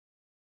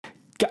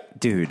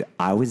Dude,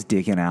 I was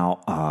digging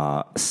out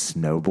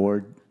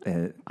snowboard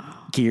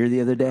gear the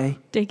other day.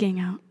 Digging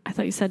out. I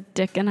thought you said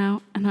dicking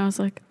out, and I was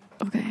like,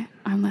 okay,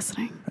 I'm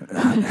listening.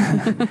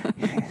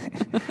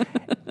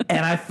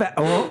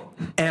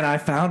 And I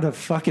found a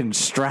fucking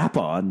strap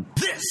on.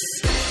 This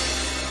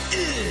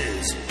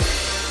is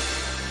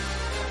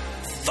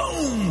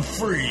Phone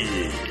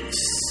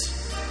Freaks.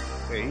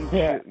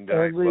 Yeah,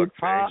 ugly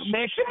pop.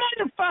 Man, you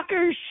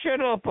motherfuckers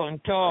shut up on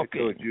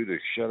talking. I told you to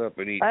shut up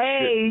and eat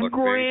hey, shit,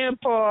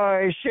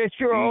 Grandpa, shut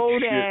your eat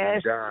old shit ass.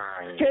 And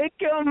die. Take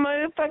your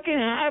motherfucking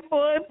high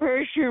blood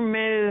pressure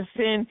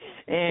medicine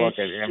and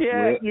Fucking shut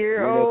F-wit. your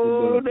You're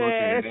old nothing but a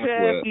ass fucking up,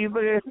 F-wit. you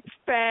little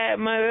fat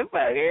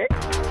motherfucker.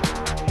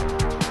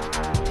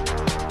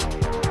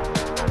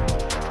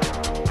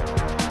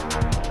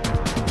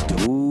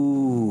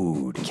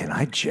 Dude, can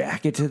I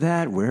jack it to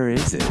that? Where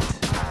is it?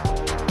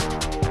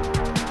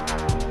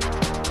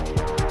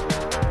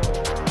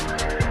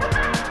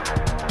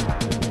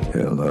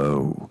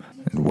 Hello,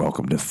 and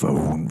welcome to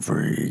Phone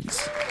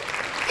Freaks.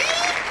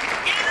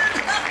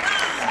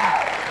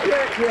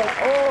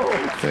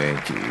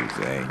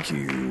 Thank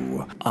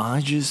you.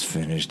 I just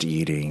finished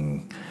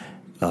eating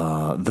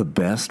the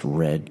best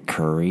red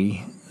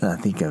curry I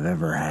think I've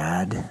ever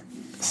had.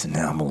 So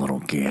now I'm a little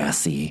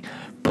gassy,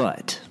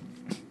 but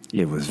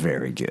it was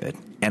very good.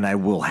 And I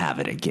will have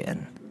it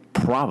again,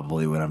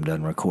 probably when I'm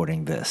done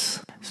recording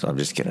this. So I'm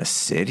just going to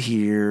sit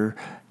here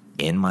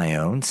in my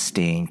own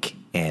stink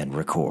and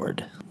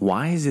record.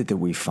 Why is it that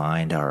we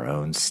find our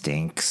own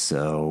stink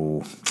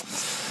so,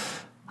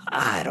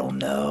 I don't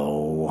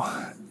know,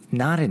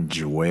 not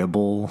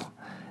enjoyable,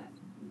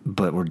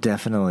 but we're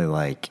definitely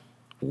like,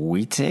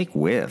 we take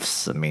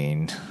whiffs. I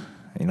mean,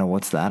 you know,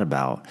 what's that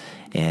about?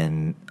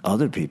 And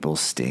other people's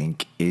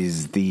stink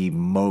is the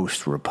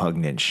most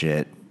repugnant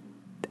shit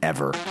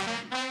ever.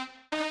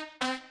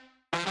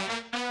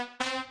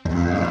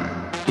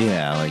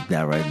 Yeah, like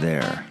that right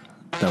there.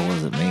 That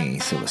wasn't me,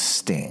 so it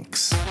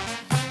stinks.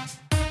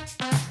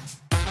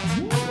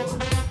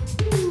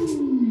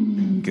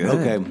 Good.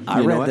 Okay, I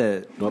you know read what?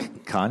 that Nope.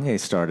 Kanye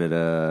started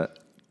a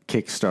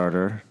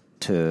Kickstarter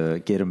to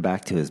get him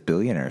back to his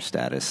billionaire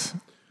status.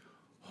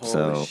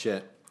 Holy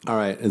shit. All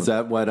right, is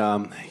that what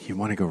you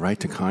want to go right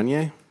to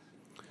Kanye?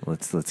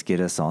 Let's get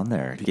us on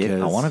there. I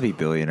Because- want to be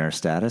billionaire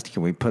status.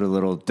 Can we put a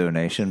little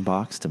donation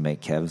box to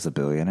make Kev's a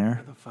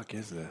billionaire? What the fuck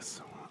is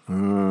this?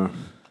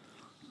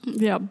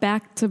 Yeah,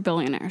 back to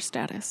billionaire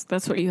status.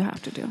 That's what you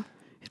have to do.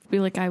 Be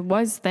like, I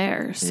was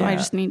there, so I Yeah.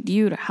 just need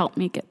you to help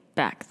me get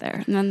back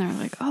there. And then they're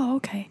like, oh,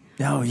 okay.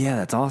 Oh, yeah,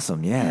 that's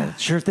awesome. Yeah.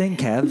 Sure thing,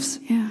 Kevs.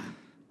 Yeah,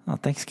 Oh,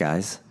 thanks,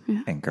 guys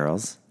and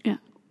girls. yeah.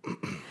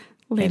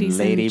 Ladies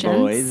and lady gents.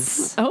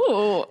 boys.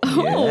 Oh.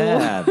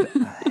 Yeah.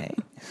 Hey.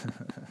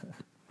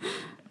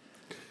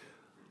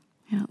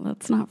 Yeah,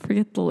 let's not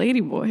forget the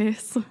lady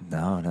boys.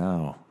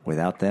 No.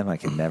 Without them, I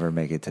can never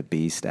make it to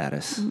B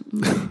status.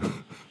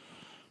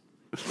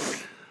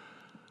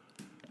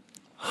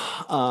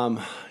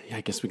 Yeah,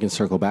 I guess we can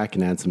circle back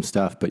and add some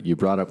stuff, but you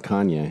brought up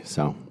Kanye,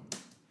 so.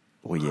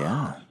 Well,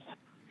 yeah.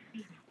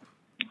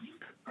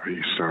 Are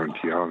you sound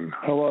young?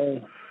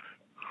 Hello.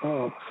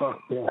 Oh, fuck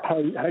yeah.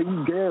 Hey,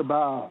 you dare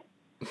buy.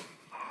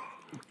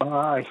 All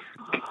right.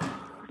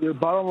 Your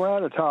bottom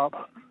right or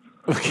top?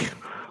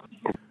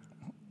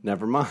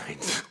 Never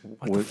mind.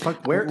 What the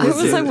fuck? Where I is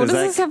was it? like, what does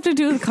this have to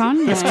do with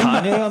Kanye? Is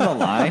Kanye on the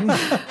line?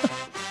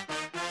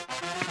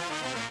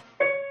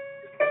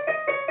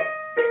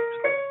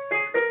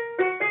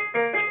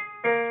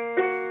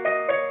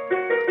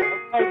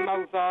 Hey,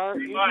 Mozart,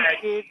 you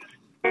kids.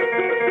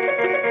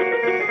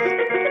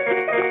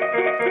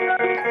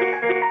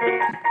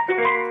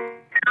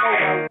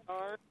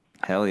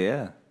 Hell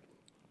yeah.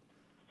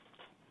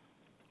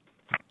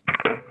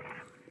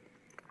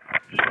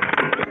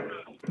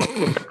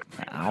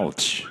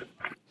 Ouch.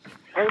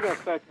 Play that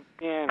fucking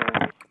piano.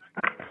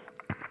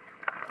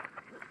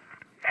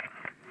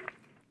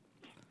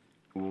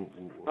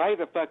 Play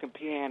the fucking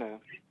piano.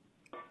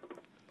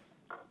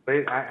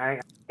 Wait, I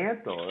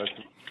can't though.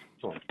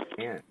 I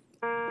can't.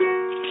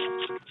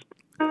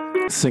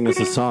 Sing us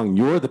a song.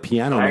 You're the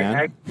piano man.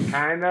 I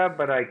kinda,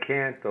 but I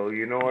can't though.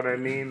 You know what I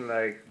mean?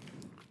 Like,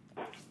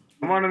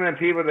 I'm one of them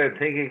people that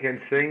think he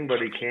can sing,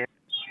 but he can't.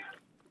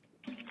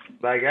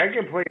 Like, I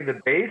can play the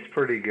bass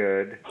pretty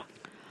good,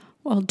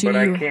 Well, do but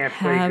I you can't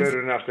play have good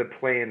enough to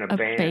play in a a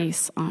band.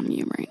 bass on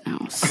you right now?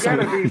 You So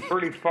gotta be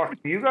pretty fucking.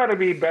 You gotta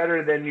be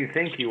better than you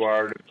think you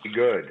are to be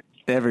good.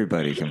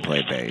 Everybody can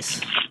play bass.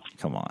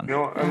 Come on. You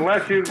know,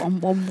 unless you got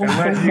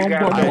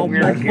that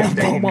weird gift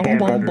that you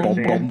can't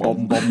understand.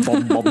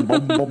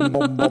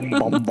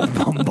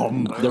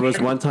 There was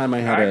one time I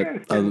I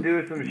had can a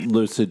do some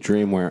lucid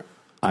dream where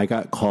I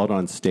got called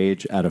on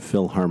stage at a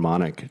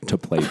Philharmonic to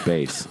play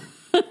bass.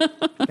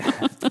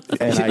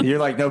 And You're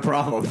like, no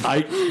problem.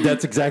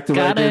 that's exactly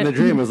what Got I did in it. the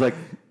dream. I was like,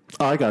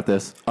 oh, I got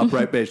this.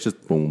 Upright bass,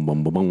 just boom,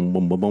 boom, boom, boom,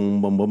 boom, boom,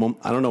 boom, boom, boom, boom.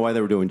 I don't know why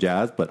they were doing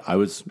jazz, but I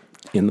was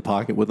in the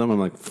pocket with them. I'm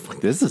like,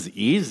 fuck, this is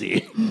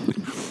easy.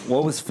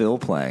 What was Phil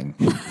playing?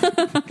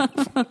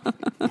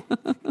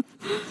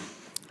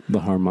 The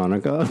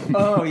harmonica?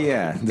 Oh,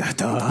 yeah.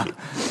 Duh.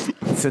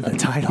 It's in the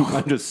title.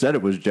 I just said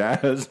it was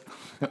jazz.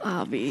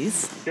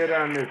 Obvious. Shit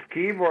on this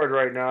keyboard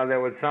right now that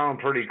would sound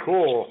pretty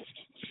cool.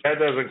 That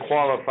doesn't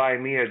qualify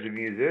me as a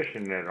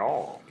musician at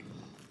all.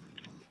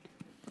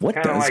 What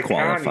Kinda does like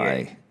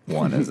qualify Kanye.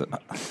 one as a...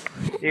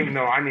 Even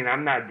though,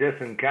 I'm not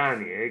dissing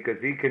Kanye,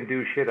 because he can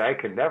do shit I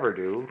can never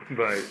do,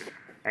 but,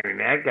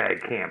 that guy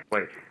can't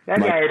play. That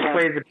guy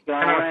plays the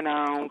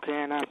piano.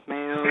 Can I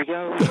smell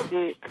your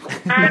dick?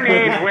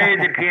 Kanye plays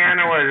the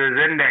piano with his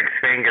index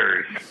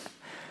fingers.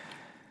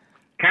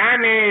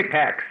 Kanye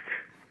texts.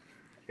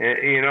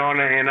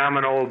 And I'm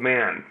an old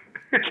man.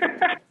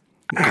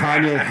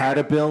 Kanye had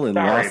a bill and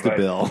lost a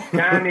bill.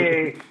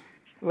 Kanye,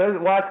 let's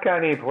watch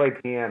Kanye play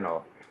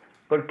piano.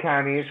 But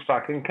Kanye is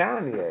fucking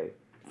Kanye.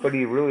 But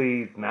he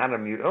really is not a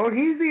musician. Oh,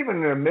 he's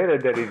even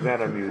admitted that he's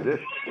not a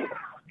musician.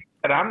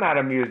 But I'm not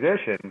a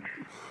musician.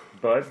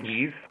 But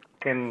he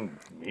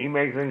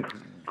makes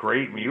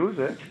great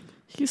music.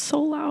 He's so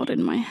loud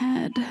in my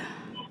head.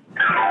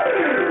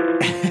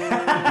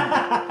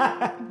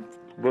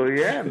 Well,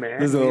 yeah, man.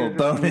 There's a little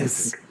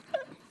bonus.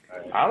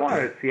 I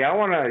want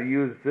to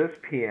use this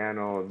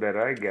piano that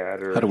I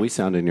got. How do we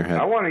sound in your head?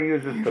 I want to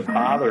use this to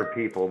bother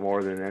people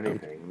more than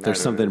anything.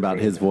 There's something about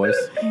his voice.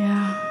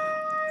 Yeah.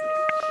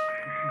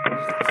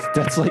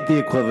 That's like the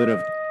equivalent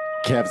of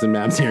Cabs and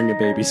Mabs hearing a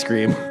baby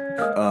scream.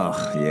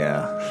 Oh,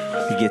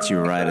 yeah. He gets you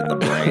right in the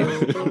brain.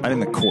 Right in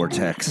the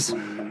cortex.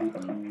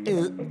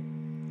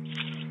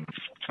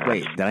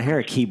 Wait, did I hear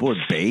a keyboard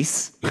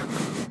bass?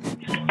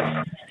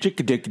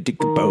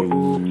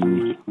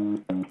 Chicka-dicka-dicka-boom.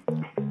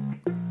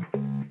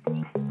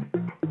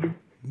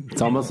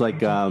 It's almost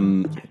like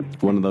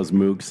one of those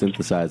Moog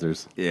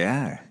synthesizers.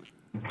 Yeah.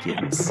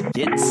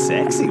 Getting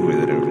sexy with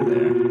it over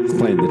there. He's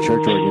playing the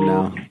church organ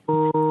now.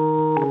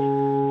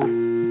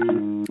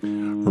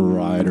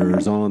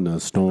 Riders on the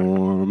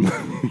storm.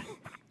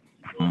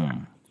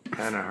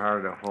 Kind of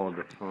hard to hold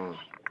the phone.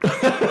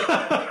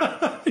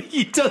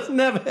 He doesn't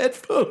have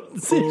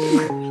headphones.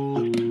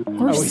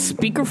 Or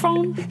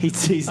speakerphone?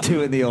 He's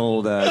doing the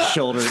old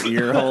shoulder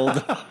ear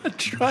hold.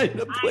 Trying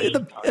to play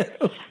the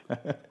piano.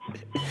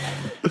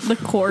 The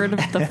cord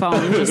of the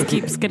phone just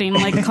keeps getting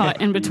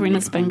caught in between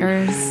his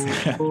fingers.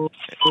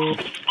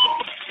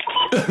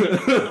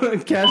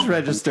 Cash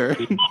register.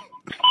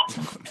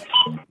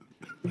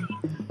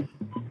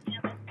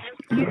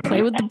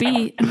 Play with the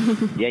beat.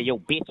 Yeah, yo,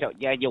 bitch,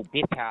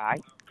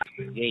 alright?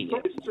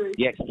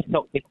 Yeah, she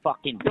sucked this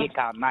fucking dick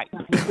all night.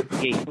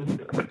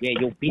 Yeah,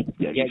 yo, bitch,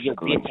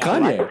 Kanye.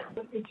 Alright?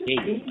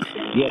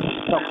 Yeah, she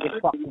sucked this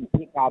fucking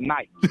dick all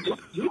night.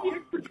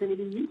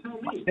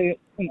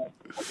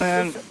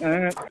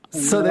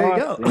 So there you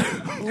go.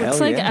 Looks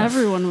like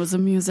everyone was a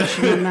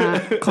musician in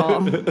that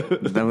call.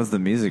 That was the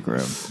music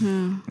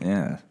room.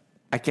 Yeah.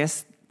 I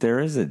guess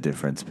there is a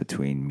difference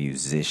between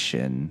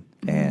musician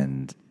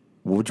and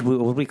what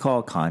would we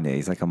call Kanye?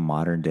 He's like a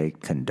modern day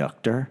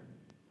conductor.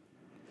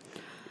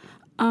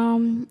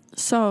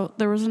 So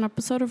there was an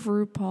episode of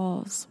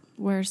RuPaul's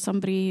where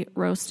somebody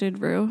roasted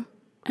Ru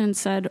and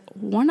said,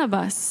 one of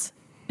us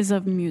is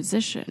a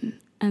musician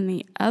and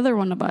the other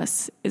one of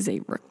us is a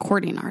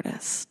recording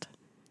artist.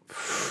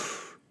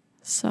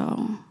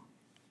 So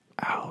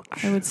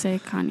Ouch. I would say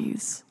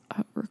Kanye's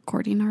a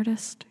recording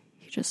artist.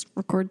 He just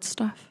records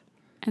stuff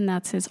and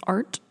that's his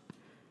art.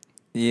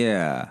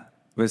 Yeah.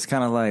 But it's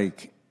kind of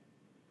like,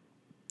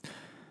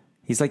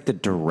 he's like the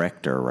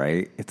director,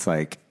 right? It's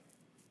like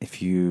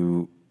if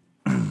you,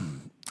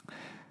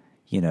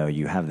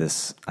 you have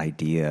this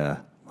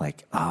idea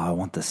like, I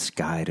want the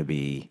sky to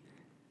be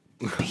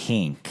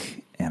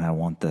pink and I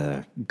want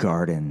the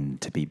garden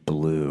to be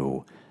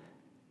blue.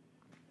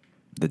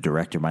 The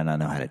director might not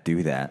know how to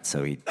do that.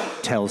 So he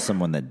tells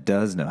someone that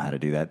does know how to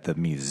do that, the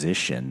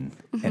musician,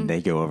 and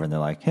they go over and they're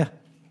like, yeah,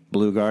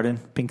 blue garden,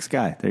 pink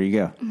sky. There you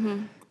go.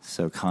 Mm-hmm.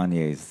 So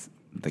Kanye's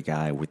the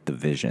guy with the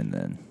vision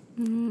then.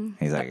 Mm-hmm.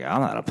 He's like, I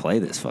don't know how to play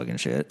this fucking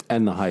shit.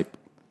 And the hype.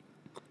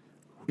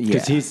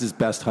 Because he's his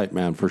best hype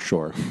man for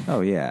sure.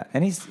 Oh, yeah.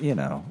 And he's,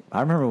 I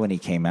remember when he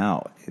came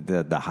out,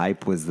 the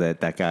hype was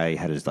that guy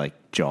had his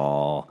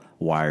jaw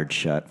wired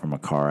shut from a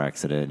car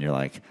accident. And you're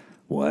like,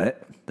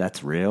 what?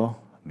 That's real?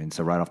 I mean,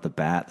 so right off the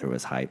bat, there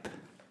was hype.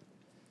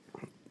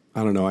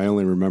 I don't know. I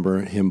only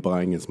remember him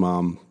buying his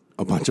mom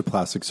a bunch of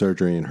plastic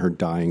surgery and her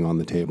dying on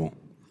the table.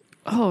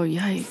 Oh,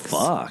 yikes.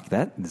 Fuck.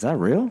 Is that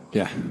real?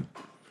 Yeah.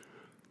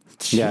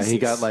 Jesus. Yeah, he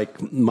got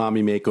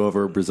mommy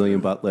makeover, Brazilian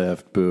butt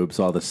lift,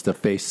 boobs, all this stuff,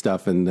 face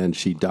stuff, and then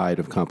she died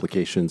of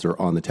complications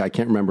or on the table. I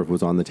can't remember if it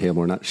was on the table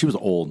or not. She was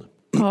old.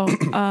 Oh,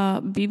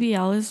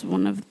 BBL is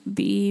one of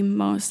the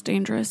most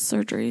dangerous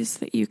surgeries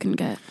that you can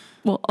get.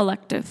 Well,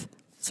 elective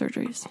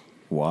surgeries.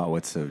 Wow,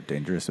 what's so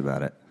dangerous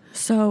about it?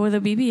 So with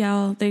a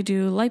BBL, they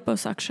do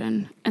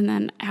liposuction, and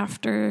then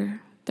after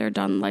they're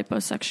done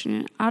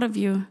liposuction out of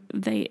you,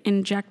 they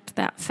inject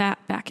that fat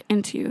back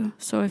into you.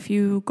 So if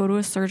you go to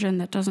a surgeon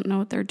that doesn't know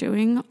what they're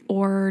doing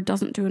or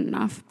doesn't do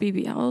enough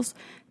BBLs,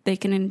 they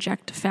can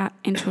inject fat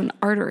into an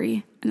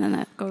artery, and then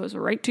that goes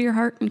right to your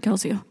heart and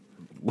kills you.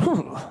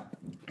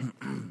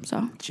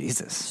 So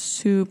Jesus.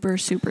 super,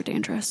 super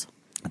dangerous.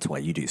 That's why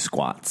you do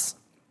squats.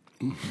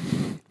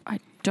 I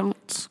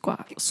don't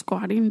squat.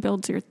 Squatting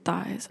builds your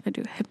thighs. I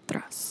do hip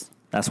thrusts.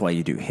 That's why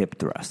you do hip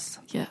thrusts.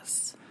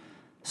 Yes.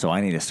 So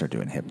I need to start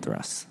doing hip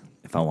thrusts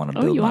if I want to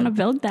build. Oh, you want to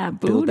build that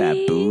booty? Build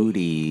that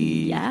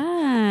booty.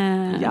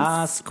 Yes.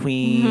 Yes,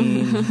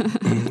 queen.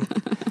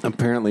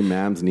 Apparently,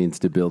 Mams needs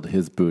to build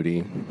his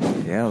booty.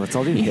 Yeah, let's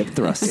all do hip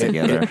thrusts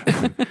together.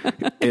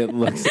 It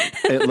looks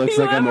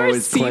like I'm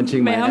always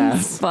clenching my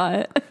ass.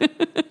 Butt?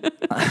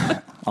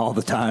 All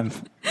the time.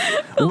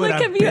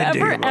 Like, have you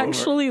ever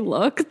actually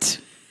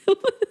looked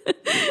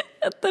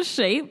at the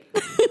shape?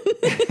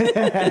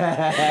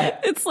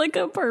 It's like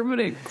a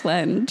permanent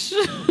clench.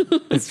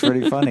 It's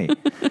pretty funny.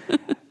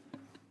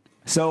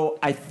 So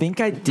I think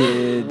I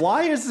did.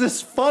 Why is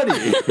this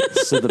funny?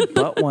 So the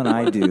butt one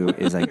I do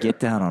is I get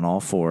down on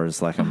all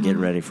fours like I'm getting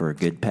ready for a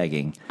good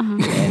pegging,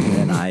 and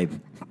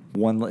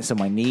then so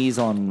my knees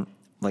on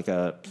like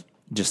a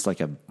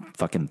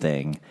fucking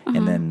thing,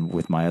 and then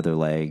with my other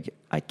leg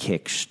I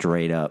kick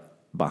straight up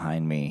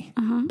behind me,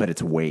 but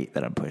it's weight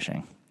that I'm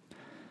pushing.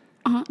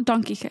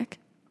 Donkey kick.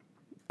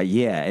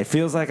 Yeah, it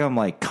feels like I'm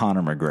like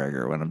Conor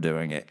McGregor when I'm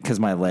doing it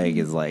because my leg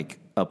is like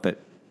up at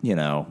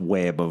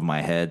way above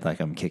my head, like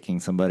I'm kicking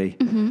somebody.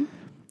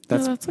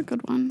 That's a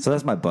good one. So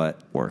that's my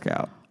butt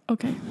workout.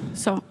 Okay,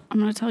 so I'm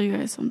going to tell you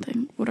guys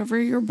something. Whatever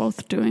you're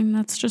both doing,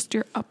 that's just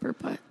your upper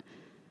butt.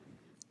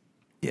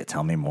 Yeah,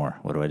 tell me more.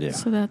 What do I do?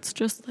 So that's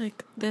just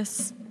like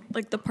this,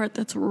 like the part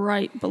that's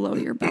right below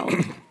your belt.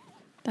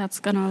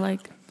 That's going to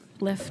like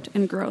lift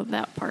and grow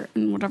that part.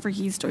 And whatever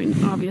he's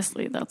doing,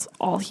 obviously that's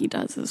all he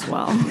does as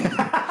well.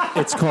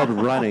 It's called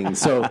running.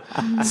 So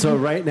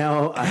right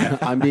now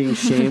I'm being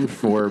shamed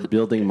for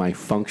building my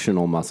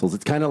functional muscles.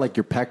 It's kind of like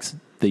your pecs.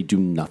 They do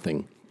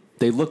nothing.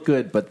 They look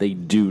good, but they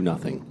do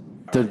nothing.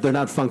 They're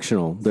not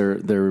functional.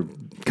 They're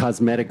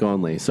cosmetic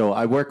only. So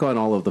I work on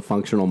all of the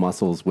functional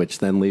muscles, which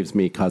then leaves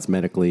me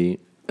cosmetically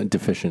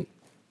deficient.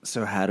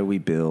 So how do we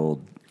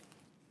build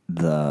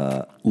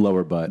the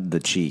lower butt, the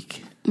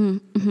cheek?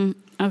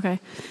 Okay.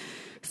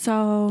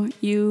 So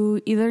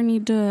you either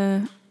need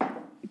to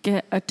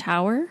get a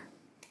tower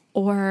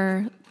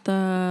or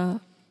the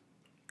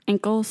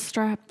ankle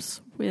straps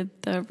with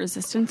the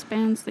resistance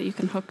bands that you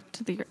can hook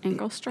to your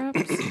ankle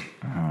straps.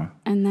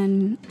 And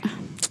then, I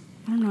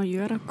don't know, you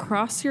got to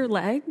cross your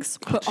legs,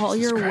 put all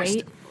your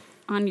weight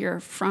on your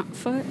front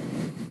foot,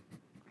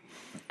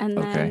 and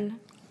then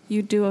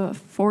you do a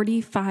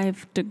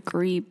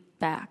 45-degree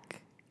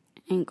back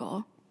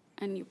angle,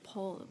 and you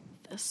pull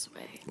this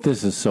way.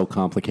 This is so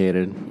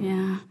complicated.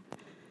 Yeah.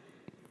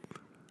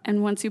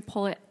 And once you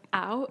pull it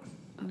out,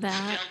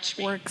 that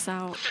works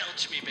out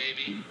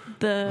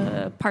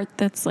the part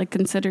that's like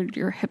considered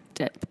your hip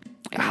dip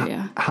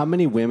area. How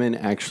many women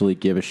actually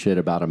give a shit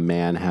about a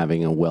man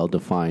having a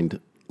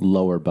well-defined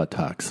lower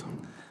buttocks?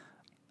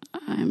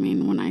 I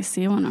mean, when I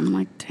see one, I'm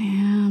like,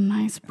 damn,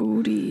 nice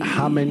booty.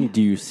 How many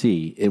do you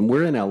see? And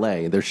we're in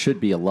LA. There should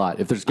be a lot.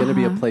 If there's going to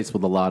be a place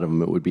with a lot of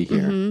them, it would be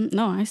here.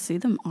 No, I see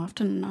them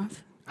often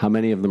enough. How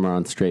many of them are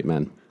on straight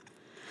men?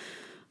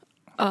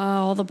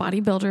 All the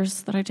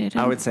bodybuilders that I dated.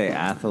 I would say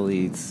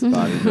athletes,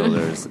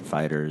 bodybuilders,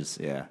 fighters.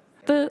 Yeah.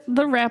 The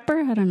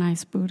rapper had a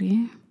nice booty.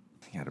 You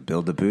got to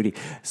build the booty.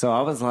 So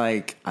I was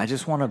like, I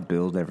just want to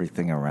build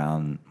everything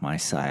around my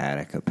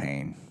sciatica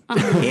pain.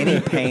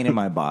 Any pain in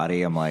my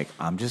body, I'm like,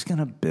 I'm just going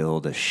to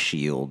build a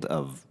shield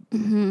of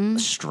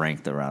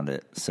strength around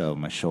it. So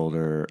my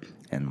shoulder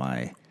and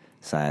my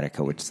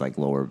sciatica, which is like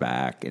lower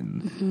back,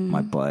 and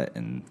my butt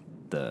and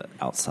the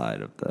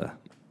outside of the...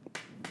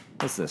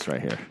 What's this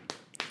right here?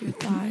 Your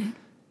thigh.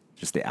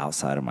 Just the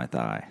outside of my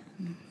thigh.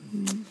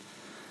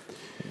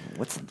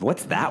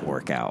 What's that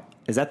workout?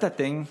 Is that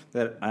thing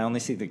that I only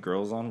see the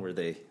girls on where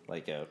they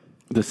like a...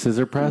 The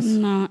scissor press?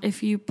 No,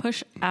 if you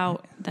push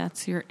out,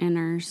 that's your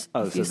inners.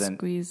 Oh, if so you then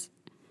squeeze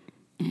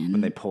in.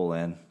 when they pull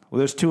in. Well,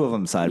 there's two of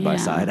them side by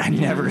side. I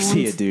never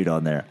see a dude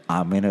on there.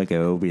 I'm going to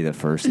go be the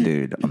first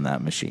dude on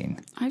that machine.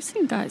 I've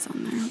seen guys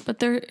on there,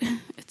 but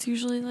it's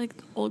usually like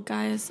old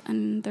guys,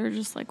 and they're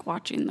just like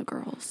watching the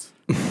girls.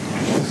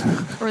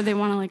 Or they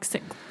want to like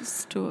sit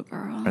close to a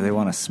girl. Or they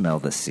want to smell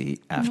the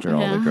seat after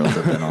all the girls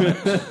have been on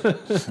it.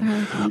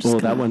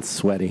 Like, that one's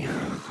sweaty.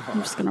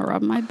 I'm just going to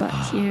rub my butt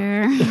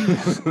here.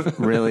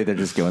 Really? They're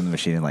just going in the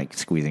machine and like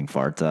squeezing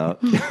farts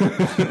out?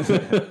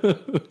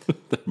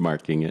 They're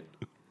marking it.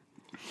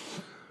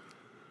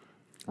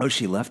 Oh,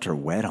 she left her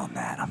wet on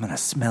that. I'm going to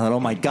smell it. Oh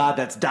my God,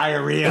 that's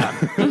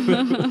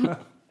diarrhea.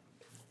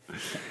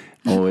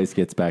 Always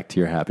gets back to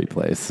your happy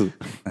place.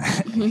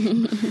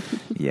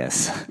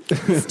 Yes.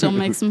 Still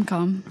makes them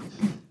come.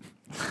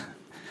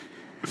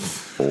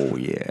 Oh,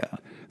 yeah.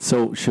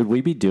 So should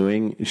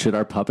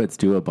our puppets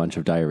do a bunch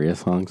of diarrhea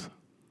songs?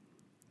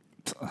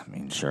 I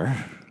mean, sure.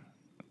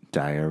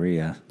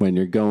 Diarrhea. When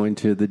you're going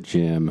to the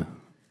gym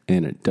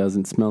and it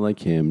doesn't smell like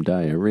him,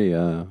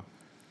 diarrhea.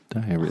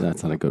 Diarrhea,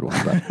 that's not a good one.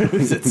 But What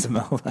does it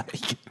smell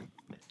like?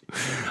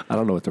 I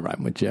don't know what to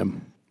rhyme with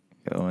Jim.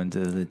 Going to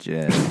the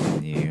gym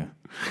and you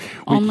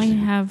Only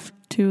have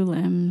 2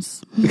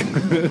 limbs.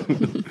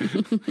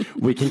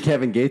 We can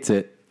Kevin Gates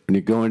it when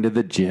you go into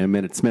the gym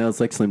and it smells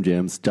like Slim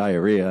Jim's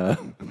diarrhea.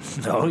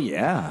 Oh,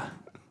 yeah.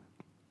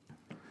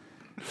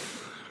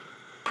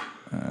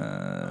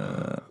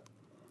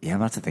 Yeah,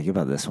 I'm about to think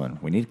about this one.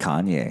 We need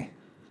Kanye.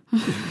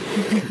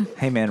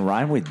 Hey, man,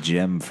 rhyme with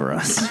Jim for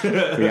us. We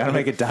got to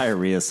make a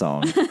diarrhea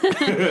song.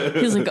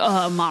 He's like,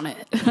 oh, I'm on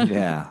it.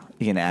 Yeah,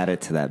 you can add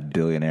it to that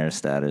billionaire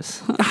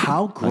status.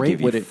 How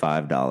great would it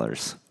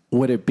 $5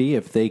 would it be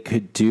if they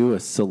could do a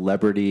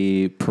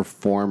celebrity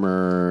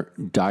performer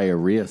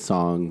diarrhea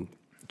song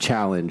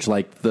challenge,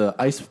 like the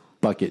ice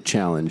bucket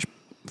challenge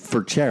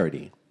for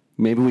charity?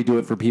 Maybe we do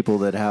it for people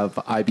that have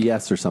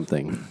IBS or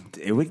something.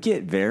 It would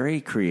get very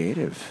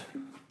creative.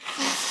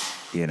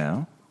 You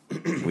know,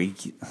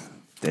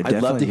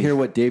 I'd love to hear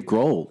what Dave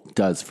Grohl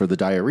does for the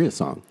diarrhea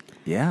song.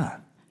 Yeah,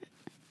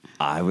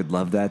 I would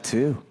love that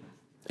too.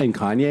 And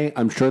Kanye,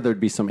 I'm sure there'd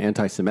be some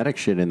anti-Semitic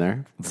shit in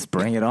there. Let's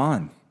bring it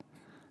on.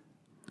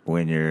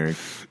 When you're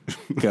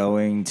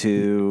going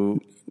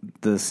to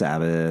the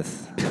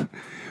Sabbath,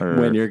 or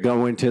when you're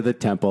going to the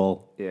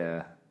temple.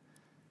 Yeah.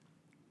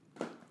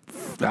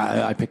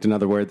 I picked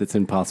another word that's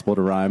impossible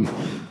to rhyme.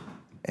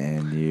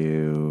 And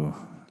you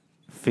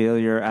feel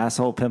your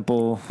asshole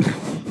pimple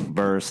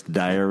burst,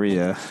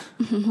 diarrhea.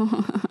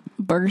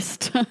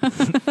 Burst.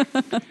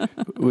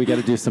 We got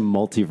to do some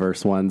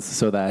multiverse ones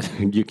so that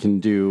you can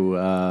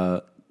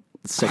do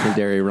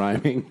secondary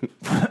rhyming.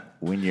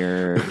 When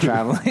you're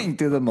traveling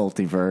through the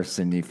multiverse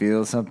and you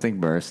feel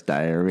something burst,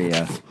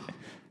 diarrhea.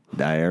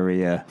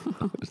 Diarrhea.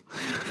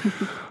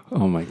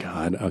 Oh my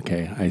God.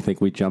 Okay. I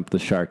think we jumped the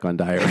shark on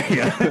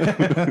diarrhea.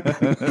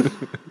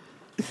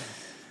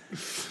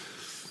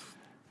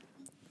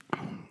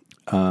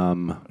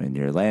 When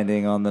you're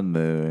landing on the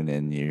moon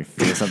and you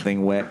feel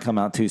something wet come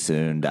out too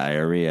soon,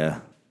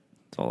 diarrhea.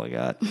 That's all I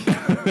got.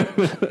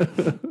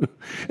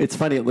 It's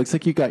funny. It looks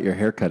like you got your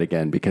hair cut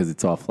again because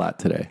it's all flat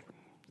today.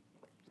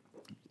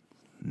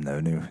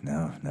 No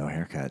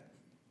haircut.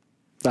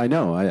 I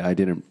know. I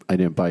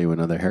didn't buy you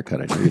another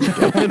haircut. I know you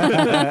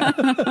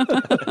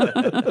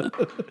did.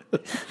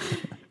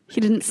 He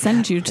didn't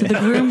send you to the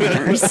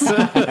groomers.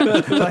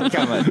 Like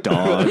I'm a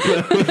dog.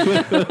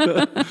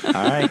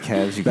 All right,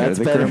 Kev, you go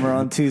to the groomer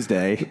on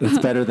Tuesday. That's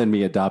better than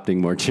me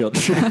adopting more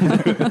children.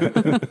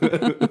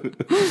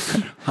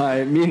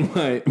 Hi,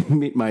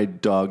 meet my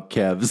dog,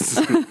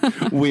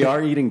 Kevs. We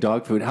are eating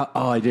dog food.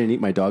 I didn't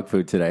eat my dog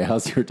food today.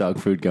 How's your dog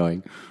food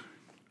going?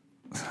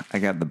 I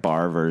got the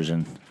bar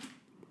version.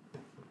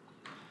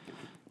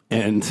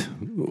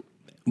 And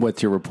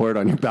what's your report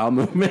on your bowel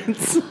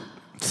movements?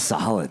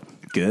 Solid.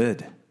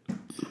 Good.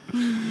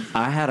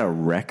 I had a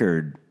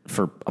record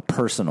for a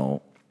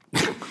personal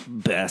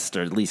best,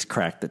 or at least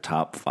cracked the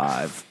top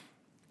 5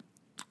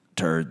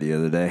 turd the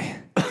other day.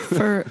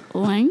 For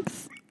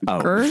length,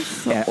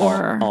 girth, yeah,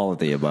 or all of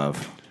the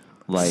above.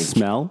 Like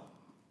smell.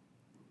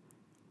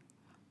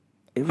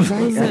 It was.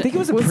 I think it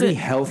was a pretty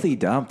healthy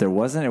dump. It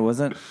wasn't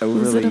overly.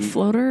 Was it a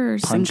floater or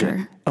pungent.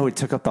 sinker? Oh, it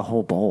took up the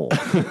whole bowl.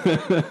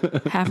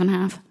 Half and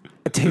half.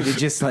 Dude, it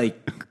just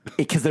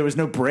because there was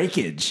no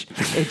breakage.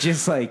 It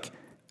just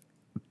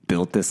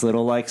built this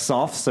little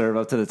soft serve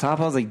up to the top.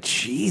 I was like,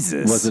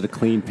 Jesus. Was it a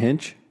clean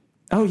pinch?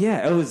 Oh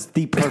yeah, it was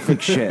the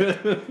perfect shit.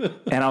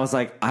 And I was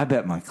like, I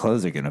bet my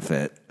clothes are gonna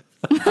fit.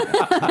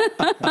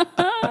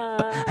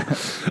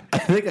 I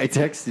think I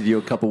texted you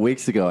a couple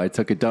weeks ago. I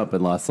took a dump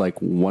and lost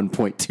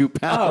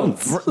 1.2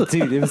 pounds. Oh,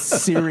 dude, it was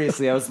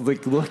seriously. I was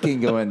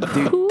looking, going,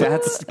 dude,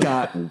 that's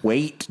got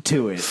weight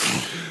to it.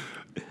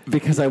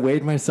 Because I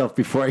weighed myself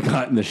before I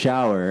got in the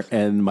shower,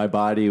 and my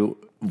body,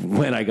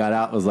 when I got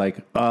out, was like,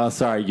 "Oh,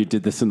 sorry, you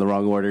did this in the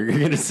wrong order. You're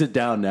going to sit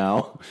down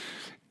now."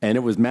 And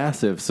it was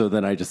massive. So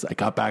then I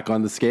got back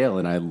on the scale,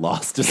 and I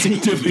lost a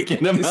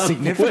significant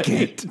amount of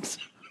weight.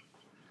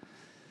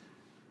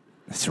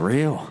 It's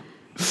real.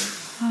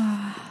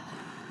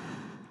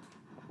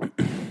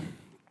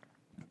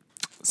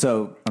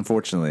 So,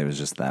 unfortunately, it was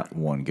just that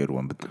one good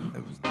one, but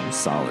it was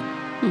solid.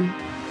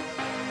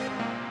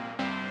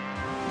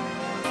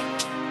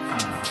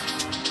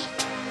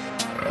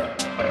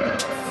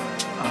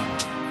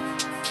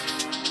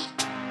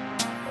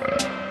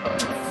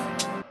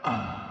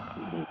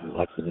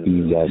 Like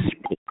you guys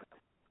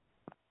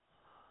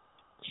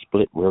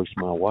split roast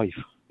my wife.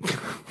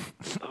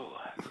 Oh,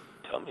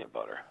 tell me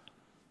about her.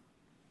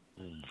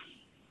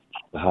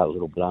 The hot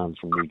little blonde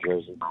from New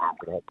Jersey.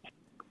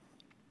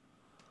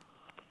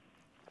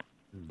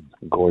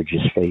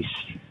 Gorgeous face,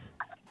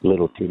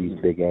 little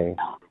titties, big ass.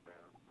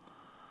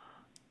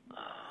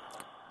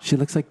 She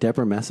looks like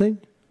Deborah Messing.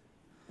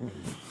 I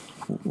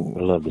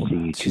love to see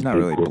you. She's not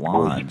really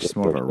blonde. She's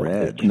more of a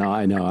red. No,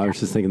 I know. I was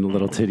just thinking the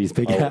little titties,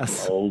 big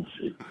ass. Old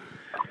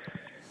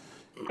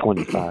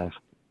 25.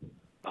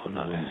 Oh,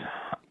 nice.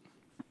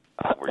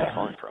 Where are you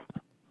calling from?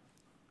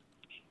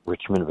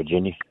 Richmond,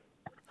 Virginia.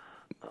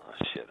 Oh,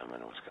 shit. I'm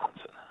in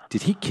Wisconsin.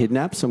 Did he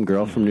kidnap some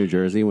girl from New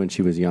Jersey when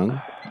she was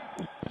young?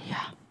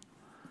 Yeah.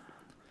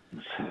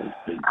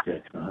 Big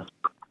dick, huh?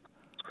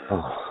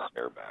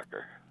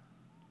 Airbacker.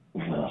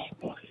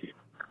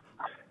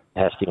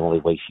 That's the only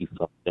way she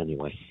fucked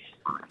anyway.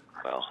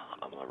 Well,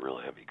 I'm a real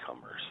heavy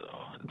comer, so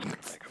it's going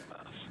to make a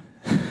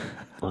mess.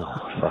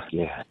 Oh, fuck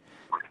yeah.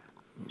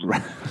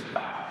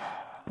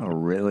 A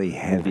really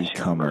heavy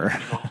comer.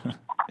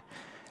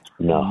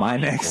 No. My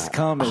next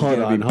cum is Hold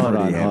going to be on,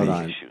 pretty heavy. hold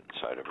on. Shoot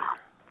inside of her.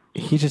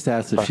 He just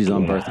asked if she's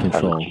on birth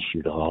control. I'll let you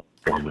shoot all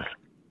from her.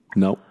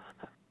 Nope.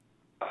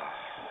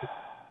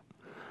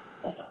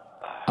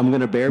 I'm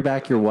going to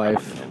bareback your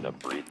wife. End up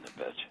breeding the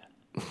bitch.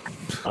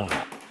 Oh,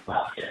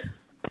 fuck.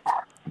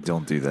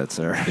 Don't do that,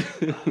 sir.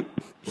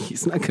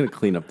 He's not going to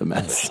clean up the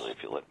mess. Especially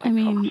if you let my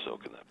cum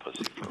soak in that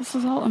pussy for This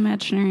is all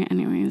imaginary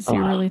anyways.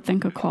 You really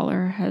think a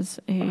caller has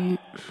a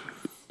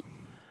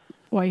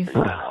wife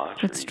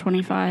that's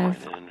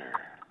 25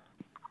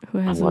 who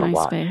has a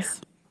nice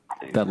face?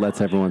 That lets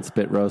everyone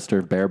spit roast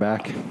or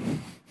bareback?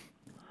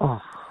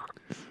 Oh.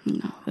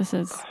 No, this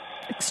is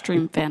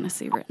extreme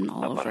fantasy written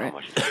all over it.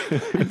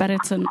 I bet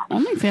it's an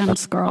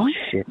OnlyFans girl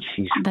Shit,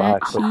 she's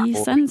that 5'4", he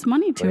sends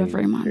money to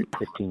every month.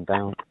 15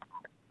 pounds.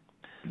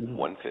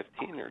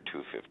 115 or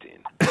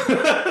 215?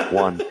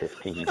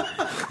 115. Oh,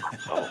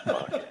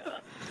 fuck yeah.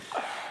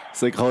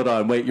 It's like, hold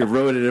on, wait, you're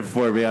ruining it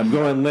for me. I'm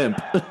going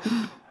limp.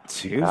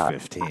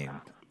 215.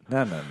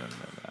 No.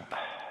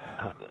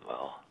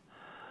 Well,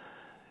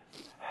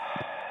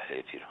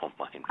 if you don't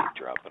mind me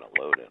dropping a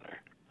load in her.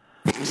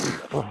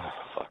 Fuck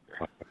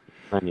her.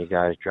 None of you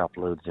guys drop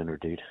loads in her,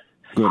 dude.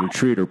 Going to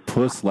treat her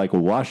puss like a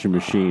washing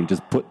machine.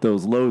 Just put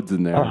those loads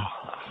in there.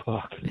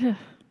 Fuck. Yeah.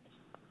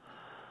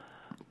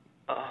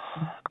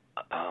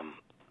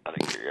 Out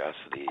of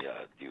curiosity,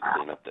 do you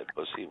clean up that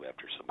pussy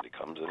after somebody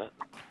comes in it?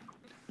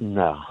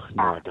 No,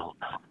 I don't.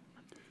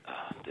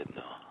 Didn't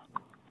know.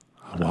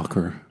 I'll walk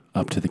her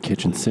up to the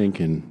kitchen sink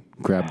and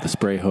grab the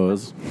spray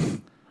hose.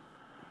 Do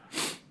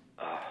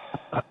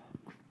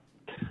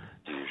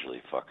you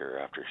usually fuck her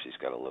after she's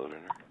got a load in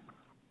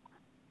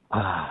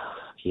her?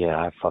 Yeah,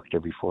 I fucked her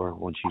before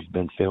when she's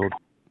been filled.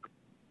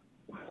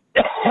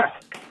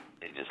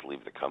 They just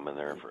leave the cum in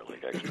there for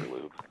like extra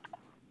lube.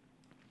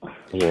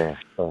 Yeah,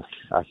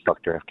 I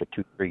fucked her after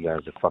 2-3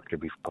 guys that fucked her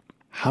before.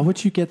 How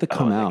would you get the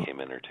cum out? Came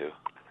in her too.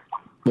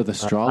 With a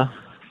straw?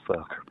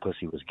 Fuck, her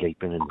pussy was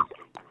gaping and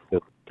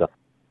filled up.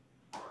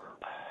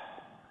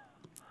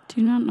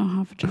 Do you not know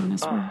how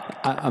vaginas work?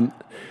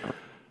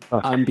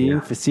 I'm being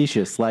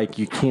facetious. Like,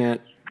 you can't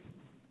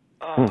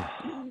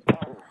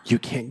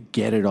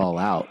get it all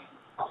out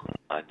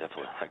I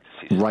definitely like to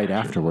see right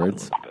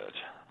afterwards.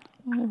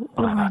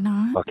 Why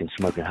not? Fucking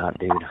smoking hot,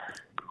 dude.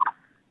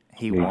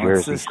 He New wants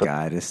Jersey. this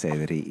guy to say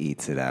that he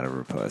eats it out of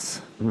her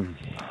puss.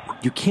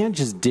 You can't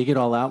just dig it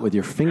all out with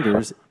your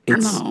fingers.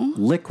 It's No.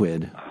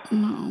 liquid.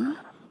 No.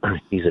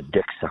 He's a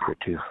dick sucker,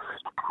 too.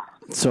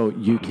 So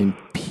you can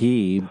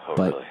pee,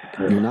 but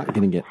you're not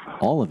going to get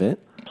all of it.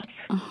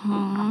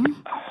 Uh-huh.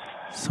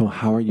 So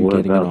how are you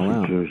getting it all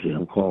out? Jersey?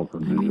 I'm calling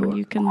from I mean,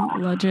 you can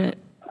legit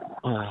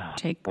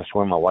take That's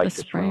where my the wife is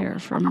sprayer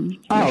from your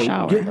Oh,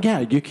 shower. yeah,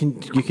 you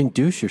can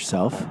douche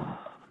yourself.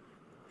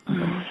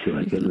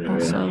 You can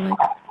also, like,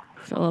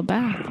 fill a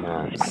bath.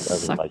 Nah, she doesn't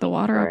Suck like the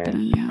water up grass.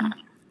 and,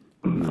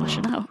 flush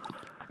it out.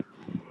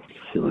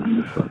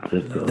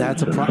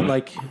 That's a problem.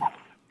 Like,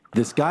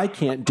 this guy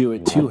can't do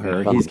it to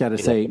her. He's got to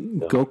say,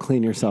 go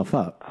clean yourself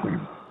up.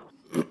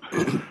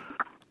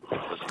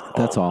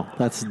 That's all.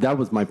 That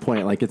was my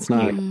point. Like, it's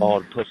not.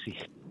 Bald pussy.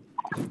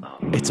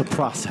 It's a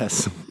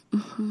process.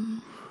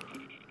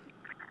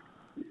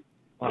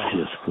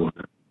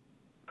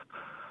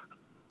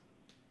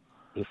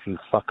 If you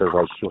fuck her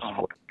right, she'll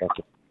squirt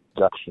after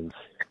productions.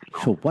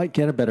 So what?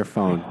 Get a better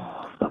phone.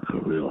 Fuck her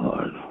real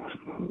hard.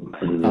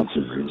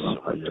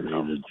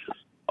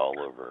 All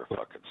over her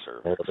fucking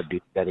cervix. Hell of a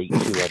dude that ate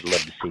too. I'd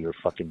love to see her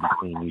fucking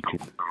between you two.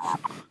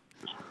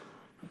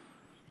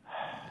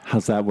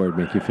 How's that word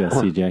make you feel,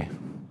 CJ?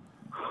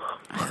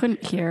 I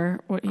couldn't hear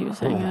what he was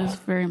saying. It was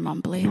very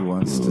mumbly. He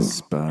wants to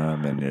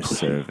sperm in your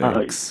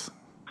cervix.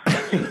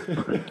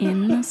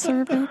 In the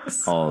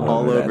cervix? All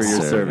over that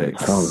your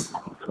cervix.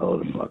 Tell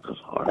her to fuck us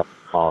hard.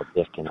 Oh,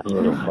 dick and I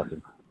still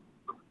fucking.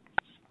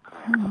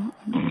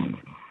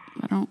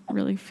 I don't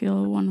really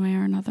feel one way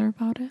or another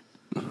about it.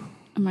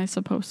 Am I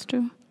supposed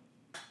to?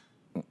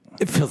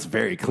 It feels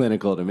very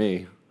clinical to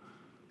me.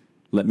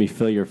 Let me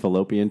fill your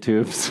fallopian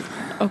tubes.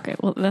 Okay,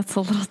 well, that's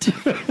a little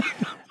different.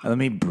 Let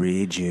me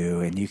breed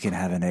you, and you can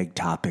have an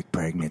ectopic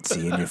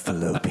pregnancy in your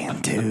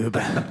fallopian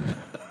tube.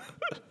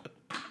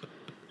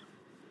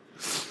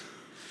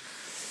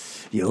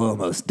 You'll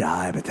almost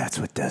die, but that's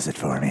what does it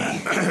for me.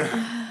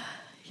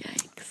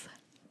 Yikes.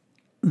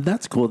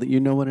 That's cool that you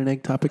know what an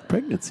ectopic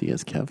pregnancy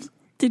is, Kev.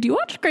 Did you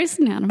watch Grey's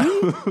Anatomy?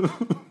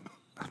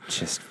 I'm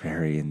just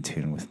very in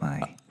tune with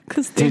my...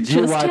 Because they Did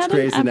you just watch had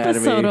Grey's an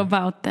episode Anatomy?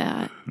 about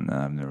that. No,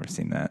 I've never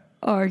seen that.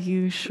 Are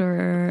you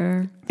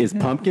sure? Is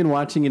Pumpkin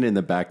watching it in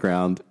the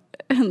background?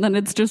 And then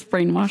it's just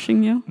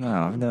brainwashing you? No,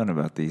 I've known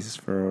about these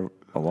for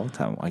a long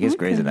time. I guess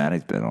Grey's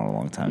Anatomy's been on a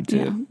long time, too.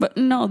 Yeah, but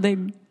no, they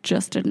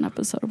just did an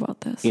episode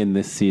about this. In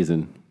this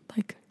season.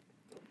 Like,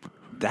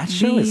 that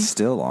show is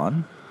still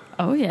on?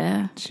 Oh,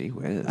 yeah. Gee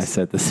whiz. I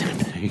said the same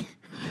thing.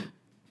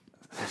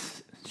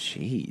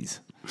 Jeez.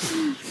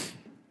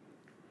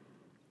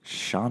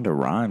 Shonda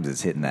Rhimes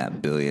is hitting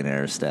that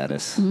billionaire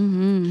status.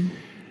 Mm-hmm.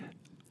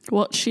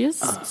 Well, she has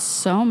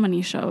so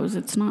many shows.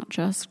 It's not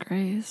just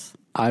Grace.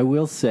 I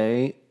will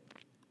say,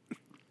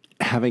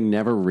 having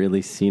never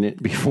really seen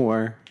it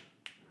before,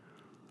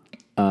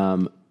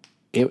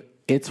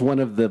 it's one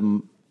of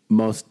the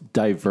most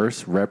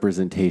diverse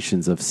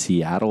representations of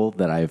Seattle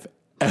that I've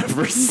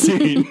ever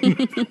seen.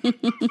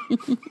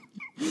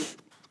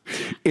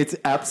 It's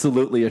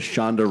absolutely a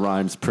Shonda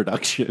Rhimes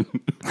production.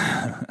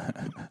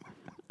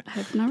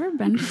 I've never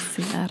been to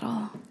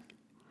Seattle.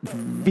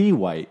 Be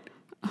White.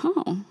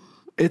 Oh.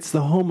 It's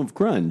the home of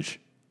grunge.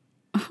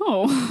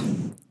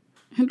 Oh.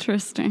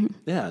 Interesting.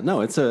 Yeah,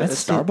 no, it's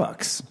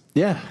Starbucks.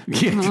 Yeah.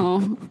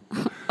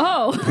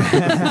 Oh.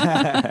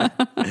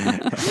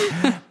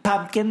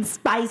 Pumpkin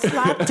spice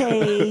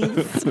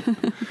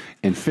lattes.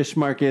 And Fish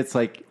Market's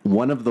like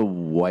one of the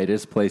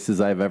whitest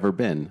places I've ever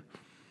been.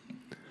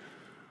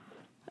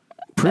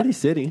 Pretty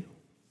city.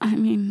 I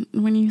mean,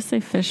 when you say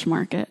Fish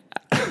Market,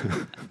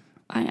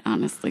 I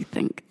honestly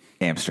think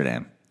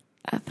Amsterdam.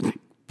 ethnic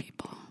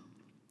people.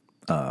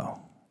 Oh.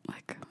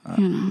 Like,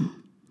 you know.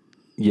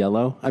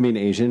 Yellow? I mean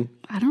Asian?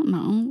 I don't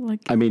know. Like,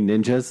 I mean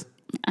ninjas?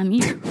 I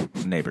mean...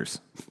 Neighbors.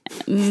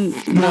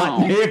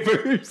 No.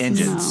 Neighbors.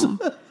 Engines. No.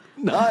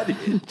 Not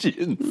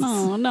engines.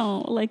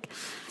 No. Like,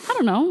 I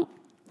don't know.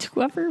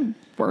 Whoever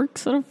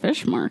works at a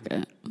fish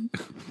market.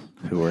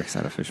 Who works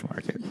at a fish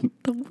market?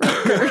 The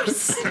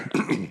workers.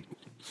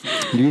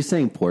 Are you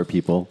saying poor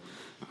people?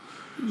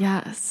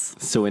 Yes.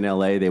 So in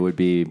LA, they would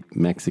be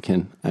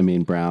Mexican. I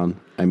mean, brown.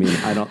 I mean,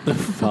 I don't... The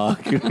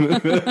fuck?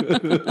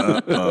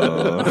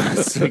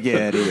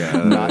 Spaghetti.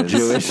 Not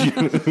Jewish.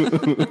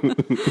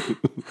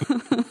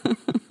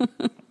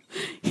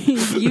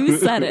 You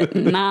said it,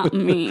 not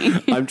me.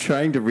 I'm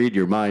trying to read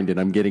your mind, and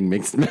I'm getting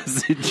mixed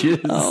messages.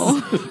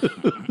 Oh.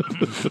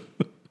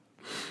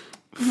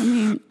 I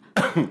mean,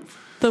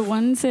 the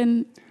ones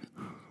in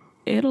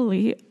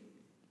Italy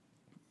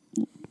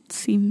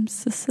seem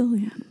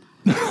Sicilian.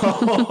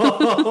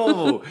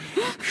 Oh,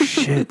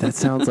 shit. That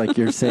sounds like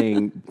you're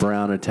saying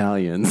brown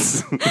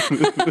Italians.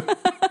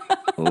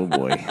 Oh,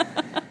 boy.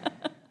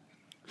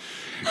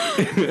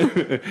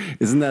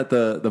 Isn't that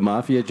the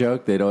mafia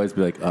joke? They'd always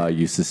be like,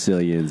 you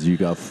Sicilians, you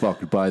got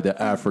fucked by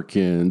the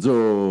Africans.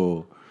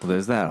 Oh. Well,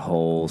 there's that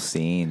whole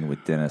scene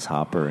with Dennis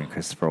Hopper and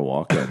Christopher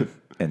Walken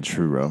in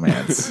True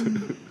Romance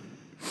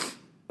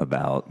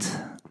about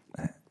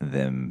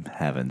them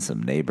having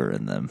some neighbor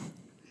in them.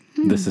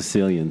 The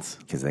Sicilians.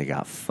 Because they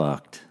got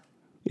fucked.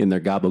 In their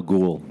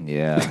gabagool.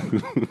 Yeah.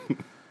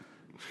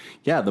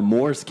 Yeah, the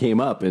Moors came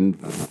up and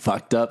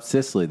fucked up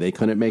Sicily. They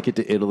couldn't make it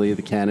to Italy.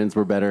 The cannons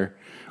were better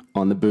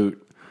on the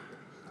boot.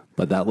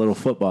 But that little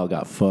football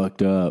got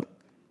fucked up.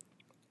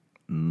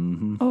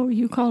 Mm-hmm. Oh,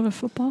 you call it a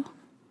football?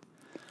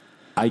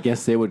 I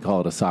guess they would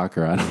call it a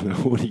soccer. I don't know.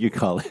 What do you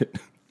call it?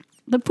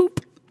 The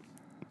poop.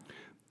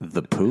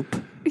 The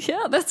poop?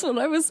 Yeah, that's what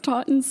I was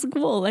taught in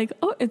school. Like,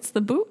 oh, it's the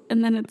boot,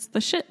 and then it's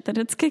the shit that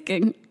it's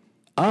kicking.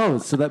 Oh,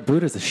 so that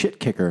boot is a shit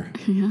kicker.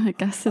 Yeah, I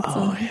guess it's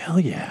hell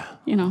yeah.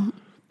 You know.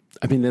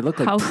 I mean, they look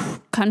like... House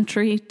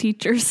country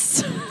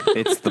teachers.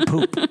 It's the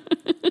poop.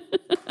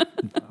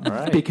 All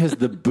right. Because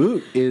the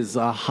boot is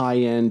a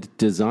high-end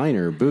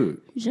designer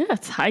boot. Yeah,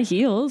 it's high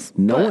heels.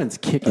 No one's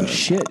kicking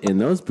shit in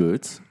those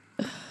boots.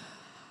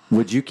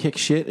 Would you kick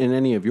shit in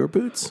any of your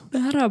boots?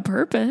 Not on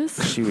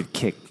purpose. She would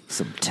kick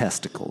some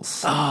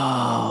testicles.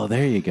 Oh,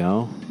 there you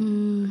go.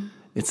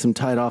 It's some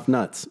tied off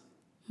nuts.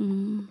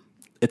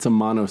 It's a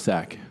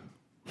monosack.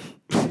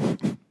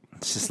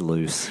 It's just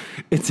loose.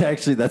 It's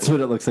actually, that's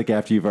what it looks like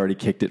after you've already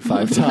kicked it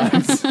 5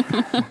 times.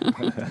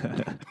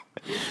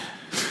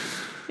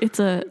 It's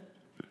a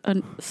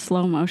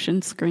slow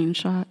motion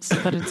screenshot so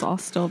that it's all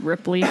still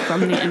ripply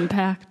from the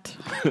impact.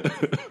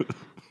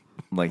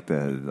 Like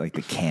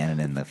the cannon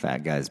in the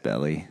fat guy's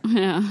belly.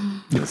 Yeah.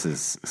 This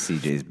is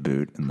CJ's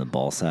boot in the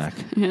ball sack.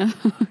 Yeah.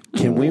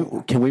 Can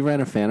we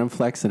rent a Phantom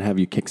Flex and have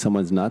you kick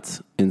someone's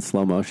nuts in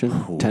slow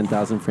motion?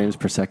 10,000 frames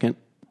per second?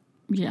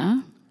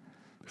 Yeah.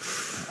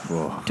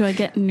 Do I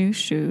get new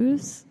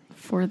shoes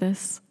for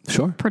this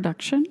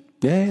production?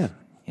 Yeah.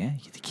 Yeah, you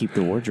get to keep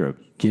the wardrobe.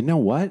 You know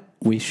what?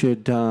 We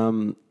should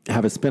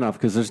have a spinoff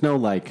because there's no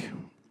like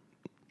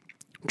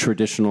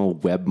traditional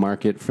web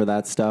market for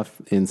that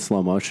stuff in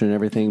slow motion and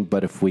everything.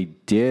 But if we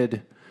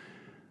did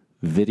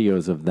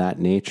videos of that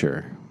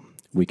nature,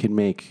 we could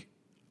make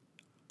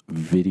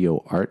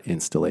video art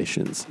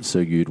installations. So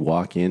you'd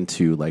walk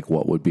into like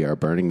what would be our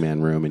Burning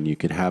Man room and you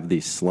could have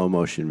these slow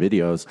motion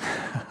videos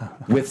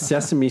with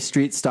Sesame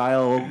Street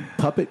style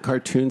puppet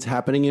cartoons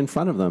happening in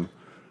front of them.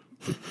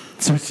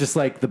 So it's just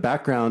like the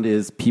background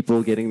is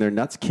people getting their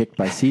nuts kicked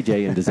by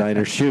CJ in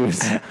designer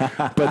shoes,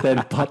 but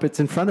then puppets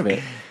in front of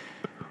it.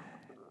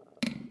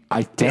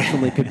 I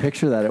definitely could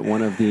picture that at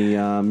one of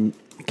the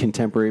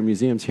contemporary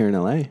museums here in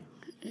LA.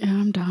 Yeah,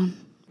 I'm down.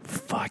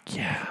 Fuck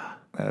yeah.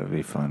 That would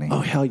be funny. Oh,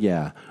 hell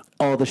yeah.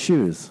 All the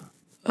shoes.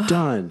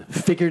 Done.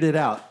 Figured it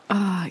out.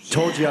 Yeah.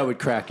 Told you I would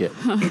crack it.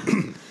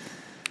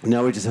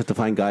 Now we just have to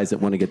find guys that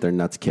want to get their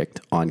nuts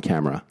kicked on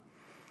camera.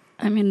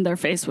 I mean, their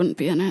face wouldn't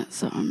be in it,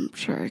 so I'm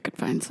sure I could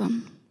find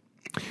some.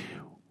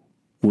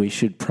 We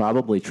should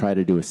probably try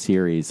to do a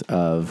series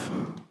of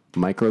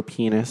micro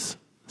penis,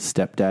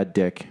 stepdad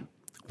dick,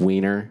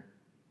 wiener,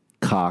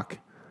 cock,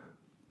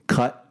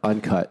 cut,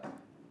 uncut.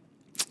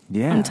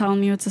 Yeah. I'm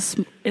telling you,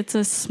 it's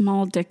a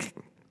small dick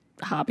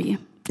hobby.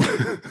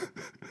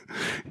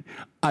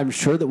 I'm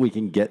sure that we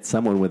can get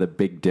someone with a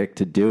big dick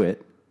to do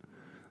it.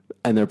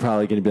 And they're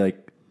probably going to be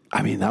like,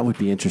 I mean, that would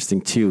be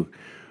interesting too.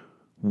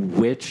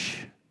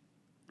 Which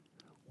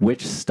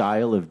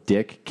style of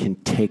dick can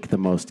take the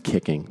most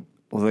kicking?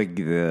 Well,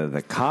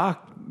 the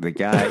cock, the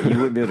guy, you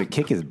wouldn't be able to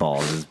kick his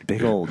balls. His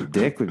big old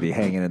dick would be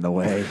hanging in the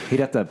way. He'd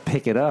have to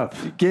pick it up.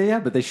 Yeah,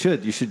 but they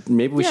should.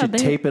 Maybe we should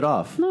tape it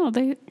off. No,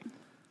 they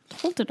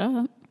hold it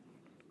up.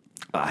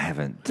 I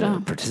haven't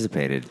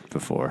participated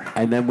before.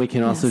 And then we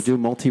can also do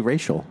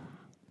multiracial.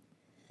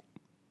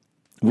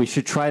 We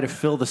should try to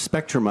fill the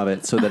spectrum of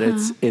it so that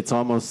it's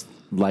almost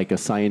like a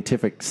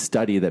scientific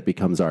study that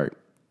becomes art.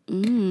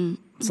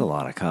 It's a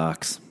lot of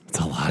cocks. It's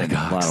a lot of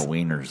cocks. A lot of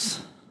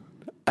wieners.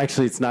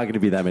 Actually, it's not going to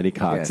be that many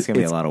cocks. Yeah, it's going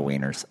to be a lot of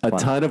wieners. A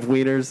ton of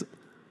wieners.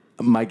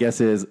 My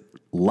guess is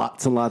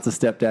lots and lots of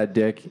stepdad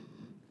dick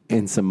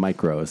and some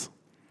micros.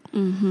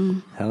 Mm-hmm.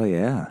 Hell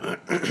yeah.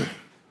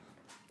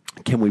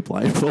 Can we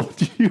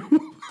blindfold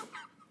you?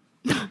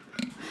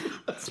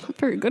 It's not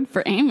very good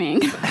for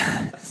aiming.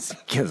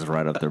 Goes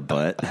right up their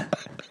butt.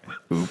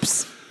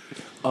 Oops.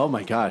 Oh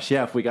my gosh!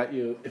 Yeah, if we got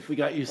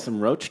you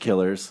some roach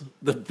killers,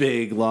 the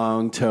big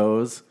long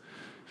toes,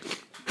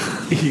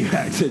 you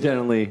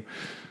accidentally,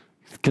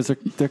 because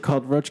they're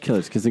called roach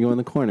killers because they go in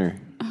the corner.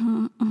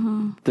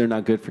 They're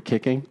not good for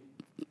kicking.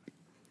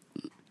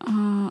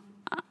 I'm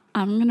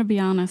gonna be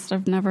honest.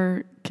 I've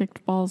never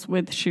kicked balls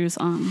with shoes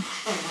on.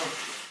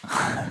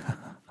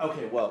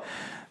 Okay, well,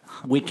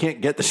 we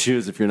can't get the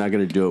shoes if you're not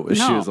going to do it with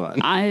shoes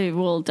on. I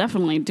will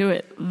definitely do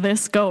it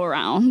this go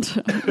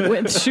around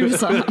with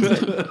shoes on.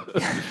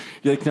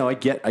 You're like, no, I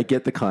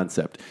get the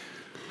concept.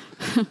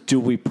 Do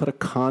we put a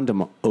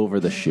condom over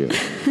the shoe?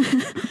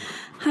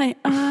 Hi,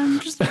 I'm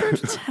just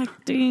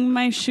protecting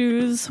my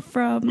shoes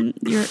from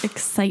your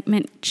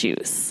excitement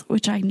juice,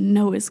 which I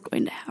know is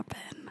going to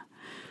happen.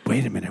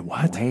 Wait a minute,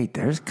 what? Wait,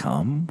 there's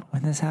cum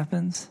when this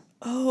happens?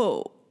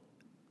 Oh,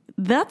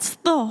 that's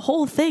the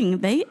whole thing.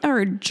 They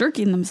are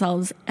jerking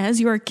themselves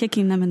as you are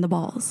kicking them in the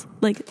balls.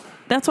 Like,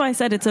 that's why I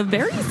said it's a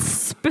very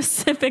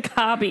specific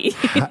hobby.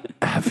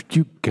 Have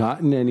you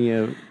gotten any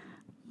of...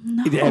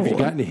 No. Have you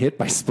gotten hit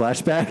by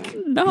splashback?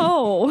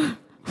 No.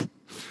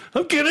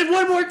 I'm kidding.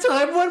 One more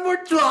time.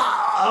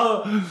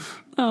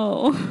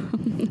 Oh,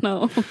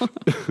 no.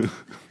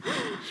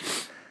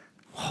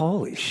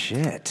 Holy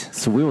shit.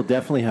 So we will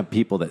definitely have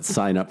people that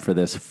sign up for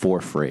this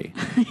for free.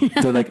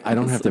 Yes. They're like, I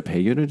don't have to pay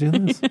you to do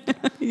this?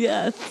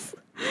 Yes.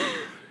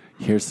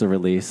 Here's the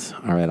release.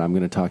 All right, I'm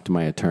going to talk to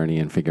my attorney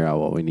and figure out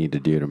what we need to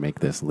do to make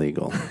this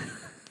legal.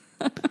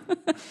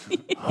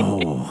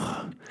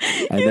 Oh.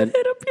 And you then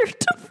hit up your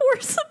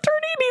divorce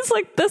attorney and he's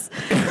like, this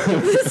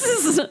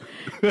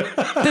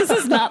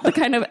is not the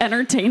kind of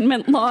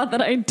entertainment law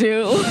that I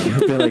do.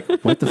 You'd be like,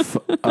 what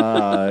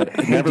the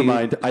never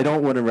mind. I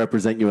don't want to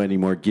represent you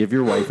anymore. Give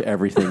your wife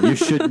everything. You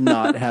should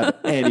not have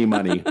any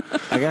money.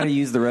 I got to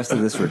use the rest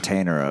of this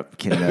retainer up.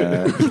 Can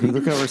you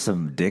look over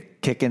some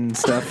dick kicking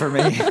stuff for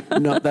me?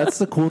 No, that's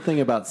the cool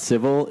thing about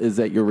civil is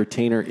that your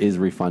retainer is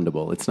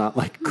refundable. It's not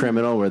like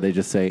criminal where they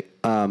just say,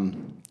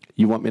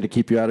 you want me to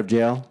keep you out of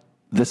jail?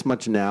 This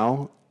much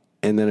now,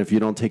 and then if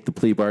you don't take the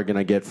plea bargain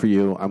I get for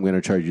you, I'm going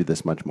to charge you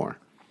this much more.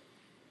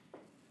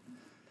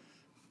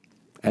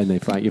 And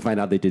you find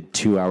out they did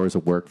 2 hours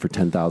of work for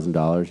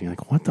 $10,000. You're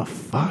like, what the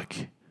fuck?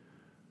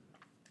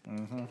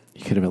 Mm-hmm.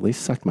 You could have at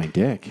least sucked my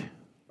dick.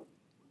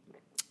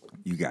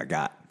 You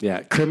got.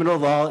 Yeah, criminal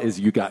law is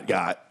you got.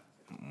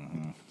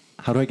 Mm-hmm.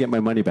 How do I get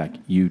my money back?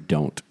 You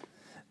don't.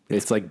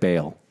 It's like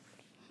bail.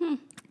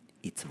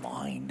 It's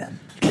mine.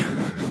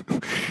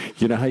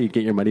 You know how you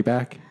get your money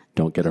back?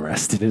 Don't get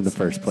arrested in the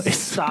first place.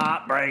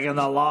 Stop breaking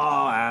the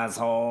law,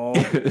 asshole.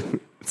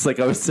 It's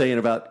like I was saying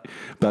about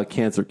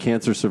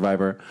cancer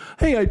survivor.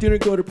 Hey, I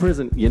didn't go to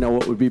prison. You know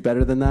what would be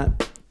better than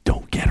that?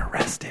 Don't get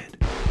arrested.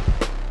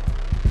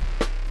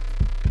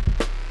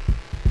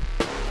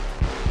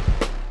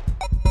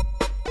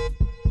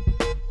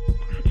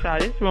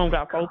 Child, this room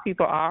got 4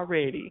 people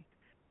already.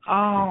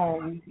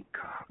 I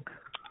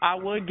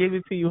would give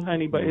it to you,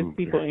 honey, but it's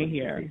people in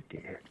here.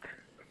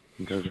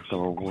 Does it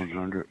go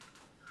 100?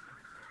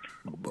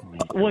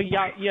 Well,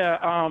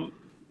 yeah.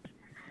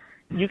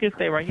 You can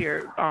stay right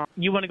here.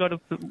 You want to go to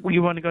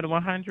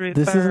 100?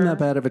 This sir? isn't that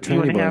bad of a tranny You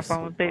want to have bus.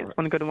 phone sex?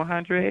 Want to go to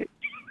 100?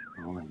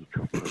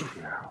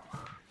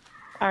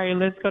 All right,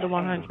 let's go to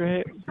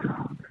 100.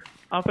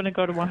 I'm gonna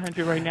go to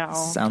 100 right now.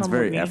 Sounds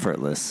very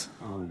effortless.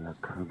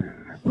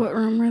 What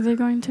room are they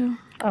going to?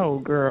 Oh,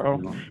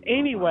 girl.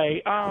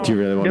 Anyway, do you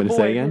really want me to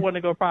say again? The boys want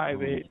to go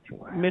private.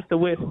 Mr.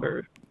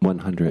 Whisper.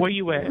 100. Where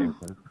you at?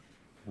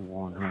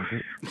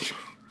 100.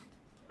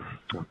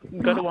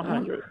 Go to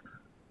 100.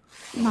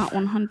 Not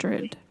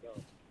 100.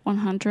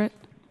 100.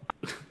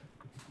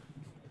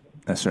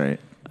 That's right.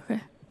 Okay.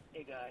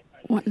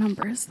 What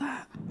number is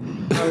that?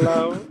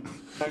 Hello.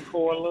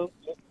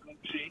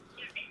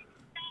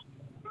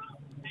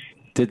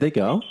 Did they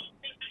go?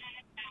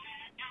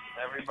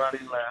 Everybody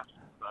left.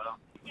 So.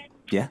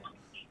 Yeah.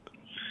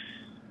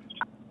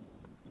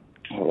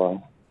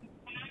 Hello.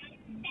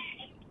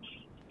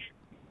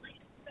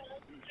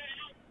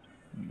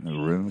 The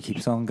room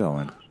keeps on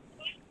going.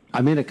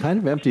 I mean, it kind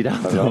of emptied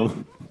out, though.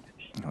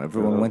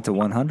 Everyone went to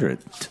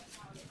 100.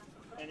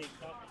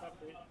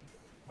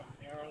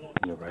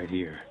 You're right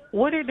here.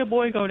 Where did the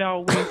boy go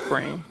down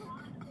whispering?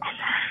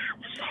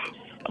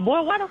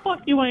 Boy, why the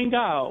fuck you ain't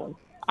go?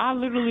 I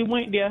literally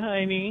went there,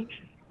 honey.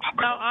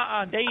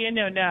 No, they in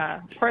there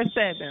now. Press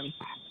 7.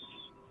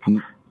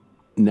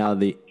 Now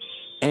the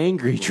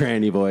angry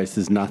tranny voice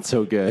is not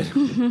so good.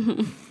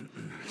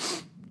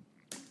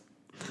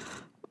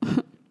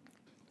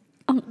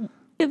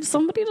 If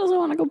somebody doesn't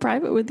want to go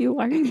private with you,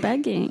 why are you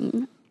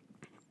begging?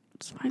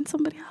 Just find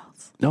somebody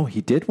else. No,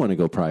 he did want to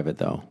go private,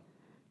 though.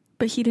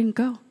 But he didn't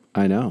go.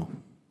 I know.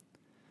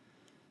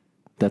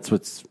 That's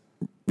what's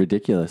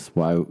ridiculous.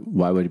 Why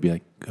would he be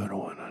like, go to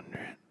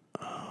 100?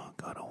 Oh,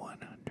 go to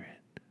 100.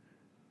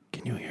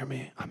 Can you hear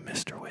me? I'm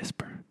Mr.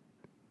 Whisper.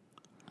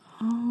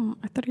 Oh,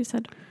 I thought he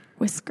said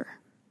whisker.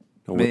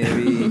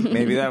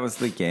 Maybe that was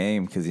the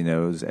game because he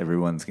knows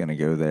everyone's going to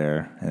go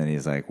there. And then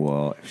he's like,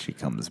 well, if she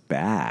comes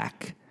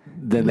back,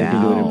 then they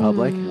can do it in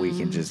public. We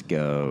can just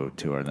go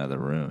to another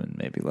room and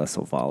maybe Les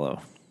will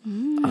follow.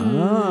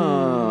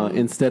 Oh,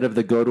 instead of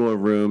the go to a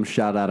room,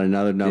 shout out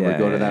another number,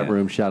 go to that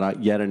room, shout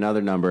out yet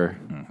another number.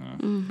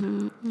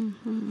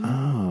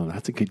 Oh,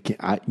 that's a good game.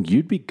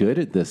 You'd be good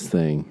at this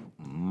thing.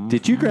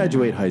 Did you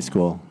graduate high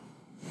school?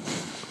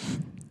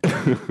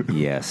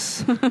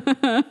 Yes.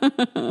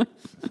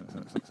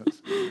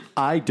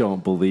 I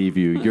don't believe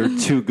you. You're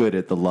too good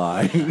at the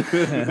lie.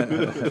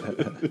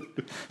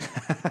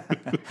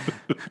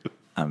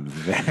 I'm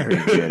very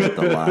good at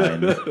the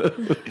line.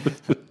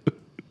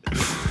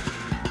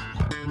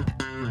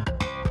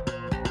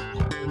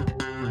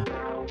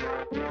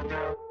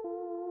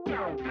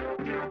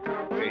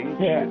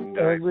 Yeah,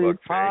 ugly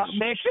pop.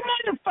 Man, some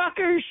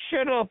motherfuckers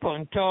shut up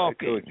on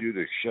talking. I told you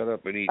to shut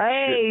up and eat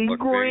hey, shit,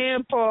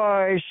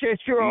 Grandpa, shut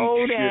your eat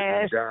old shit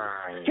ass. and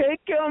die.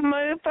 Take your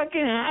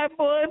motherfucking high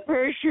blood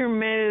pressure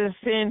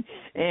medicine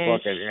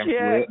and Fucking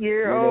shut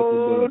your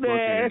old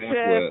ass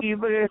up, you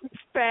little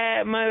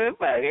fat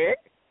motherfucker.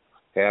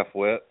 Half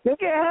wet.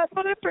 Take your high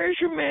blood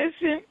pressure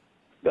medicine.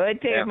 Go ahead,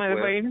 take it,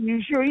 motherfucker.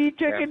 You sure you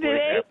took it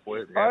today?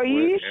 Are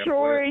you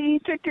sure you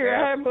took your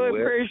high blood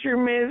pressure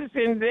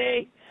medicine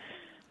today?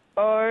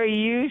 Are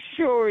you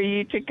sure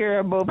you took your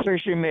high blood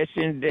pressure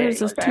medicine today? There's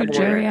those 2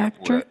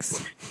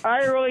 geriatrics. I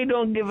really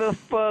don't give a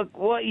fuck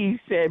what you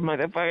said,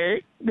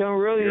 motherfucker. Don't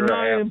really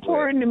not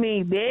important to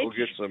me, bitch. Go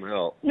get some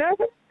help.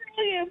 Nothing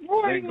really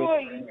important Go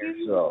what hang you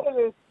yourself.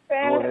 do.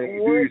 Go hang,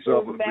 do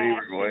yourself a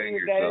favor. Go hang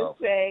yourself.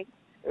 Say.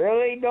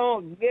 Really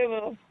don't give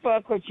a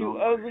fuck what you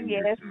ugly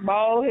ass,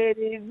 bald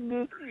headed,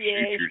 goofy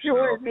ass,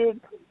 short dick,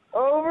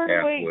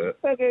 overweight,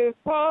 fucking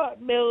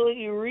pot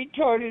belly,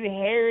 retarded,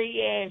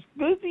 hairy ass,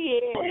 goofy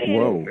ass,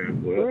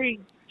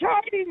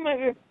 retarded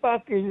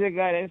motherfuckers. I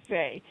gotta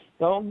say,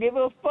 don't give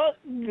a fuck.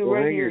 You can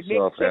run your dick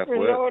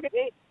suckers all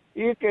day.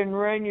 You can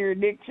run your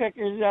dick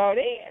suckers all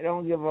day. I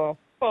don't give a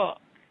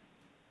fuck.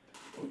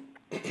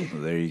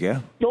 Well, there you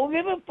go. Don't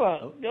give a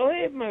fuck. Go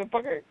ahead,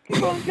 motherfucker.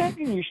 Keep on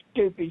talking your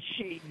stupid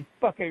shit, you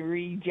fucking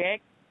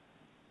reject.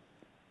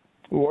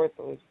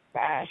 Worthless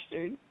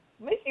bastard.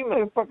 Listen,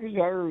 motherfuckers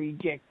are a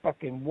reject,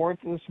 fucking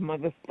worthless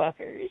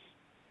motherfuckers.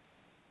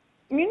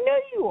 You know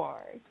you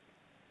are.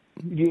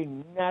 You're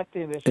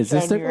nothing but Is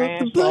this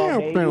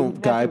the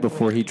guy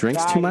before he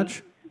drinks too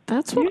much?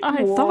 That's what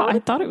I thought. I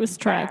thought it was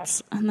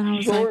Trex. And then I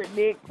was like,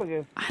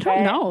 I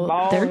don't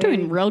know. They're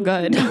doing real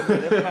good.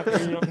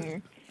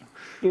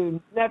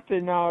 Do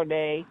nothing all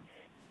day,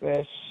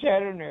 but sit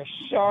on their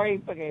sorry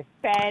fucking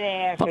fat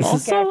ass But and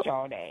also- catch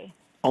all day.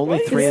 Only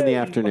 3 in the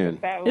afternoon.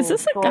 Is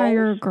this a guy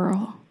or a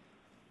girl?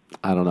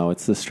 I don't know.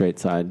 It's the straight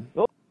side.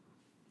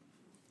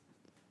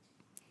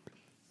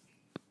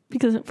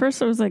 Because at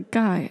first I was like,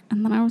 guy.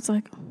 And then I was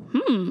like,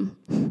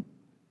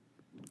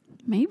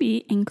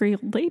 maybe angry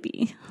old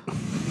lady.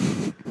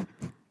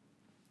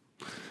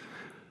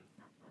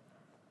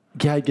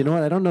 Yeah, you know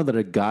what? I don't know that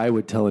a guy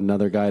would tell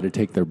another guy to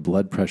take their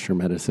blood pressure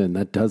medicine.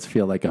 That does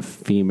feel like a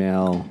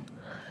female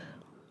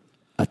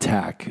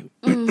attack.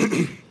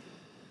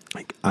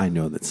 Like, I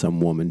know that some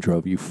woman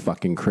drove you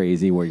fucking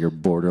crazy where you're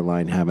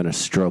borderline having a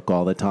stroke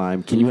all the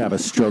time. Can you have a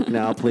stroke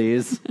now,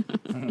 please?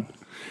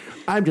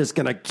 I'm just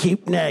going to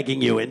keep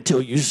nagging you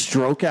until you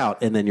stroke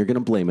out, and then you're going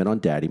to blame it on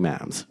Daddy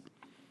Mams.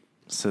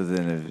 So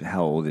then,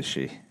 how old is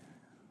she?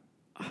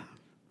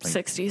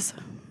 60s.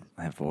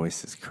 That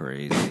voice is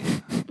crazy.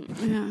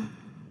 Yeah.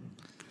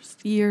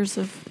 Just years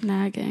of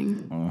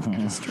nagging.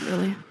 Just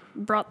really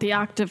brought the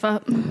octave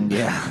up.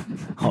 Yeah.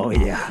 Oh,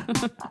 yeah.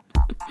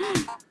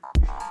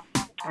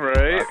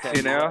 Right? Okay.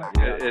 You know?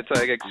 It's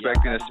like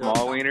expecting a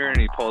small wiener and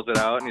he pulls it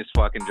out and he's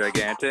fucking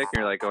gigantic and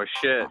you're like, oh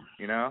shit,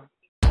 you know?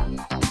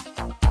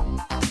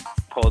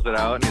 Pulls it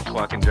out and he's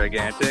fucking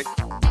gigantic.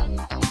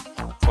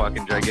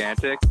 fucking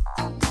gigantic.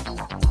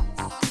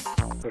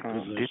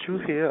 Did you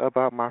hear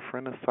about my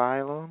friend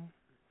Asylum?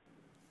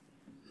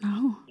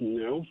 No.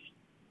 No.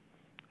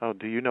 Oh,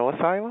 do you know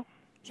Asylum?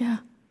 Yeah.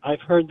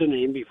 I've heard the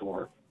name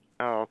before.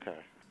 Oh, okay.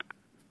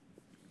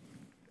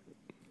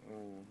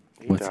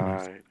 He What's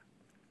died.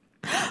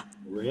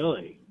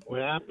 Really?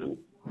 What happened?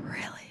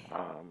 Really?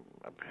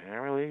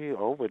 Apparently he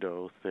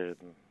overdosed and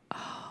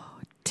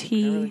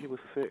T. apparently he was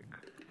sick.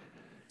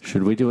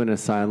 Should we do an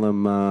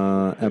Asylum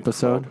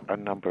episode? A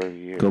number of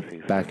years. Go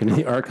back into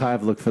the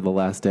archive, look for the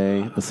last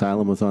day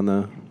Asylum was on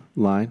the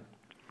line.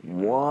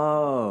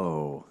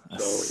 Whoa.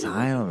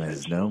 Asylum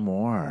is no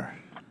more.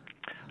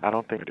 I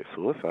don't think it's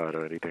suicide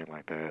or anything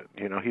like that.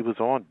 You know, he was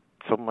on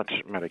so much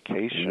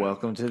medication.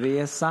 Welcome to the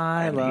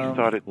asylum. And he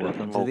started to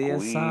Welcome smoke to the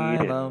weed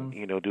asylum. and,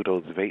 you know, do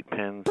those vape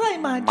pens. Play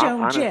my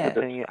Joan honest Jett.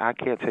 opinion, I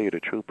can't tell you the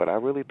truth, but I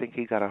really think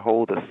he got a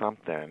hold of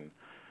something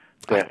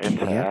that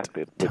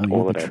interacted with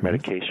all of that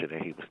medication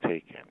that he was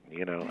taking.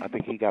 You know, I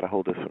think he got a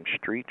hold of some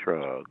street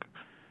drug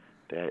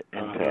that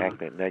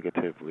interacted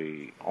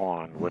negatively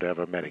on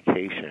whatever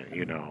medication,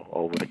 you know,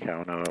 over the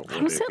counter, whether it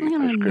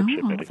be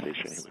prescription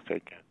medication he was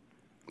taking.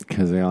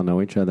 Because they all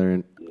know each other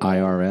in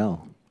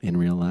IRL, in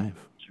real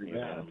life.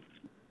 Yeah.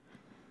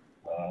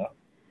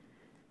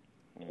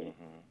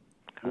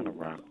 Kind of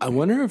rock. I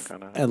wonder if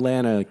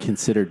Atlanta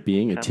considered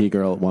being a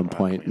T-girl at one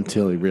point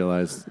until he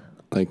realized,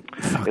 like,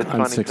 fuck, It's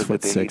I'm funny 'cause the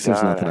day he 6'6",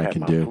 there's died, nothing I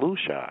can had my do. flu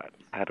shot.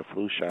 I had a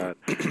flu shot,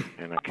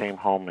 and I came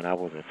home and I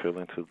wasn't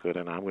feeling too good,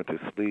 and I went to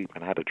sleep,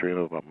 and I had a dream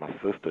about my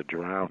sister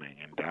drowning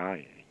and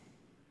dying.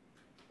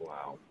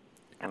 Wow.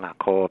 And I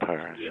called her,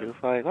 and she was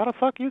like, "What the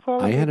fuck you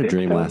calling I me? had a Bitch,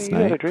 dream tell last me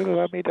you had a night dream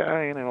about me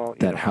dying and all."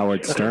 that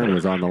Howard Stern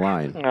was on the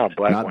line. Oh,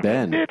 black Not woman.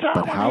 Ben, Bitch, I but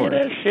don't wanna Howard.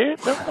 hear that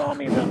shit. Don't call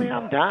me, tell me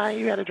I'm dying.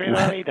 You had a dream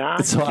about me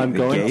dying. So I'm The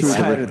going gay through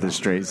side or the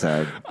straight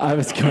side? I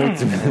was going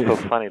It's through. so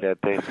funny that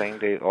day, same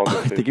day, August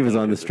I think he was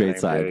on the 15th, straight same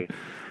side. day,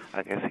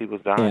 I guess he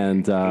was dying.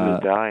 And he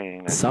was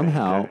dying. that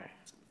somehow, same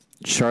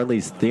day.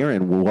 Charlize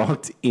Theron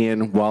walked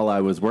in while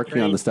I was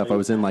working on the stuff. I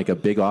was in like a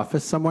big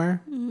office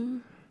somewhere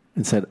and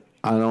said,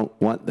 "I don't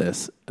want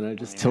this." And I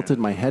just tilted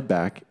my head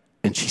back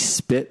and she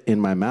spit in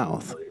my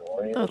mouth.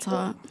 That's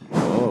hot.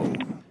 Whoa.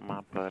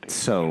 My buddy.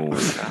 So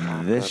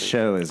this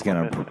show is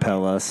going to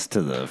propel us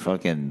to the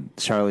fucking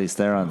Charlize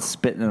Theron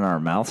spitting in our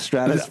mouth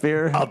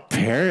stratosphere?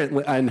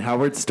 Apparently. And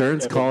Howard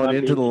Stern's calling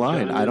into the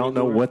line. I don't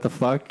know what the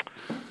fuck.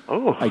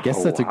 Oh, I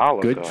guess that's a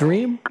while good ago.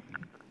 dream.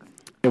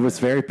 It was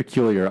very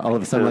peculiar. All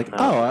of a sudden, like,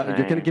 oh, you're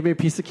going to give me a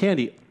piece of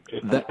candy.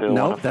 That, still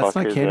no, wanna that's fuck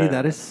not his candy. ass.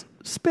 That is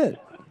spit.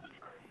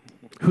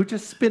 Who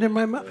just spit in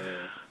my mouth?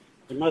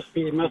 It must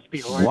be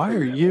hard. Why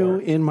are you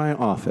in my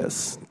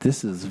office?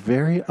 This is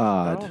very I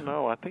odd. don't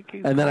know. I think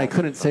he's And then I going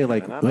couldn't say,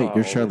 like, something. I know wait,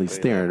 you're I always Charlize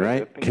say Theron, that, but I right?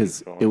 think Because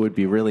he's going it would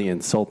be really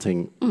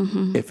insulting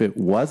if it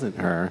wasn't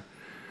her.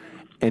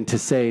 And to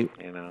say,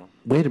 You know,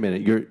 wait a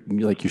minute, you're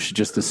like, you should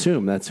just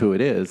assume that's who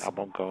it is. I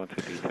won't go into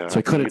detail. So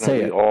I couldn't You know, say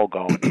we it. all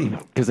going into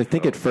Because I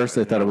think at first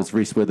I thought it was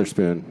Reese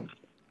Witherspoon.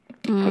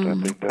 but I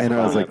think that's And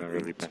I was why like, haven't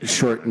really been-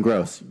 short and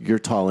gross. You're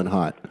tall and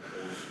hot.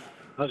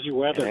 How's your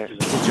weather?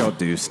 Did y'all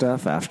do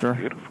stuff after?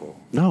 Beautiful.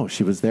 No,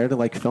 she was there to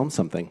like film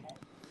something.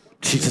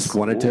 She just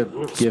wanted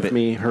to give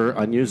me her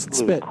unused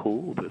spit.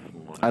 Cool this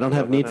morning. I don't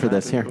have need for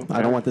this. Here,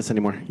 I don't want this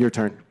anymore. Your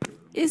turn.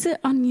 Is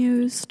it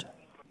unused?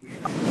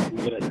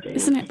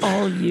 Isn't it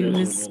all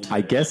used?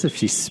 I guess if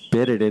she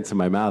spit it into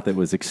my mouth, it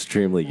was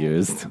extremely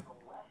used.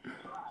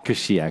 Because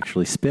she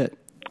actually spit.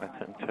 I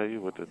couldn't tell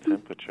you what the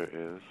temperature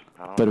is.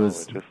 I don't But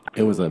know.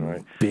 it was a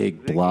right.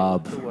 big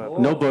blob.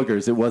 No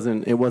boogers. It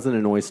wasn't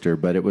an oyster,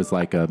 but it was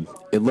like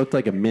it looked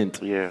like a mint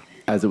Yeah.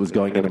 as it was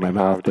going into my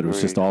mouth, but it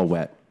was just all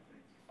wet.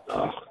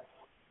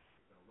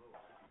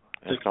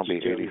 It's going to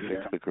be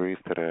 86 degrees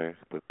today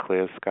with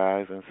clear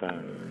skies and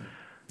sun.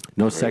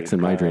 No sex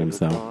in my dreams,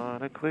 though.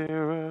 Wanna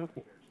clear up.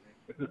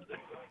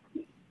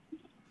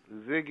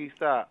 Ziggy,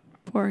 stop.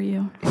 Poor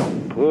you.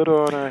 Put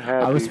on a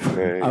happy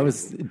face. I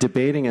was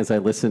debating as I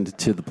listened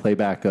to the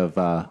playback of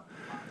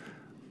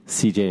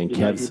CJ and You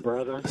like Kev's your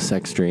brother?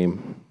 sex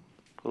dream.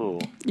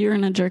 Cool. You're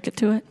gonna jerk it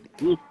to it?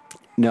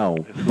 No,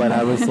 but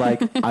I was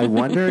like, I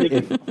wonder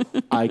if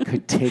I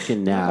could take a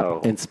nap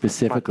No. and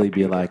specifically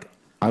be like,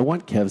 I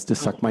want Kev's to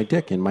suck my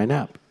dick in my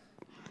nap.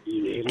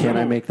 Can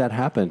I make that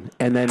happen?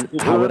 And then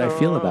how would I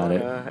feel about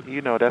it?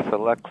 You know, that's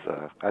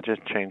Alexa. I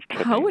just changed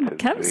her How name would to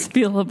Kevs Ziggy.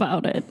 feel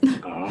about it?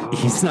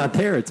 He's not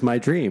there. It's my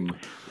dream.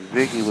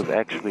 Ziggy was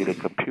actually the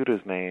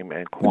computer's name,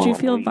 and Would you Quantum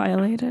feel Leap.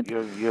 violated You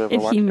ever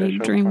if watched he that made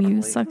show, dream Quantum you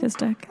Leap? suck his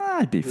dick?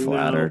 I'd be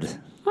flattered.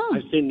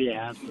 I've seen the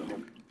ads though.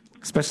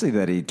 Especially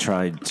that he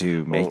tried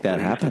to make that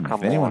they used to happen. come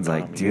If anyone's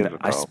on, like, years dude, ago,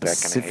 I back in the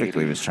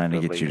specifically 80s, was trying to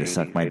the get you to late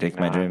suck my 80s, dick in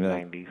my dream, 89,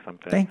 I'd be like, 90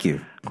 something. thank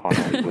you.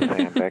 Quantum Leap was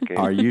saying back in-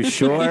 Are you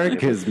sure?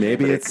 Because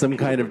maybe it's some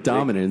kind of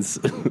dominance.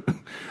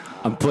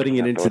 I'm putting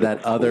it into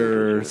that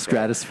other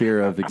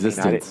stratosphere of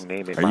existence.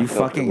 Are you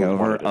fucking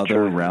over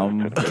other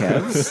realm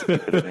Kevs?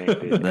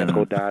 Then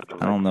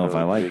I don't know if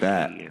I like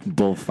that.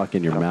 Bull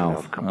fucking your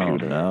mouth. Oh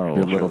no.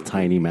 Your little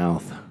tiny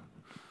mouth.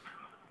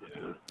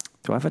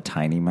 Do I have a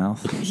tiny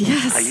mouth?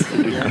 Yes. I used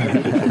to do that.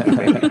 It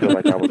made me feel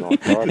like I was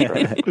on Star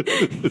Trek.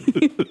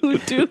 You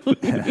do.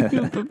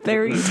 You have a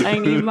very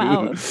tiny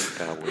mouth.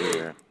 Got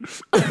weird.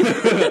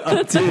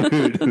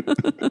 Dude.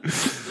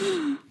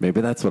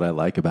 Maybe that's what I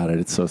like about it.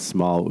 It's so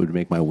small, it would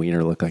make my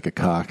wiener look like a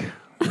cock.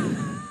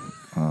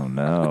 Oh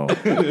no!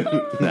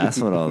 That's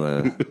what all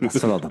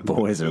the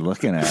boys are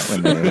looking at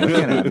when they're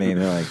looking at me.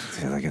 They're like,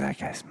 "Dude, look at that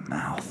guy's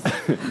mouth.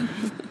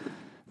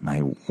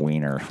 My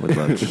wiener would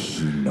look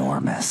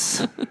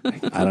enormous."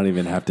 I don't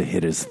even have to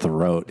hit his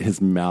throat.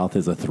 His mouth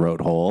is a throat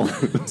hole.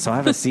 So I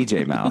have a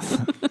CJ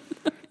mouth.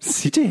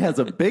 CJ has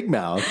a big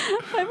mouth.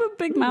 I have a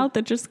big mouth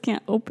that just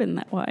can't open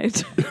that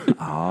wide.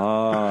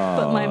 Oh!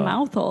 But my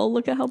mouth hole,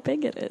 look at how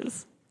big it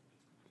is.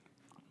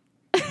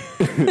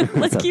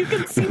 Like you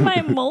can see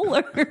my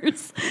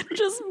molars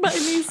just by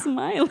me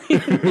smiling.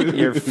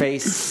 Your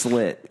face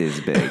slit is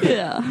big.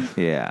 Yeah.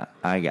 Yeah,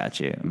 I got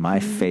you. My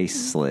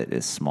face slit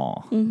is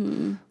small.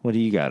 Mm-hmm. What do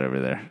you got over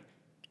there?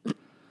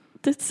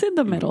 It's in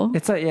the middle.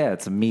 It's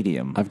a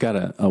medium. I've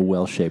got a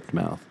well-shaped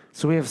mouth.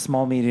 So we have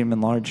small, medium,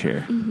 and large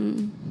here.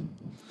 Mm-hmm.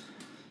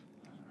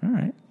 All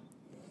right.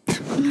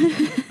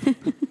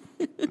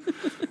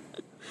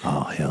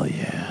 Oh, hell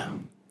yeah.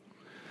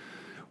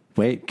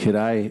 Wait,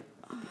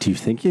 do you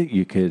think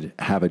you could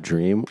have a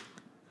dream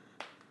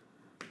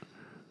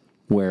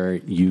where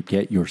you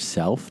get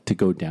yourself to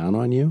go down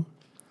on you?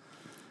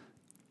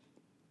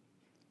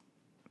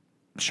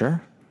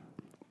 Sure.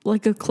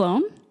 Like a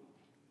clone?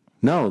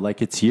 No,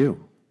 like it's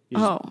you.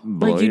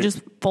 Like you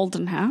just fold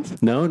in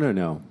half?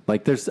 No.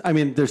 Like there's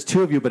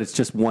two of you, but it's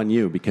just one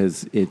you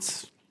because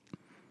it's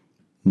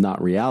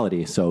not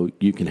reality. So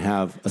you can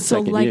have a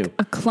second you. So like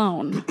a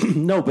clone.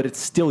 No, but it's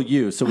still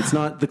you. So it's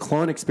not the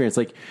clone experience.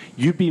 Like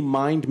you'd be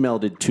mind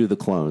melded to the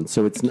clone.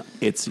 So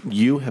it's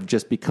you have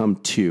just become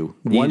two.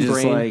 One just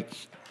brain. like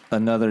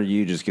another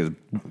you just goes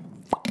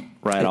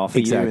right off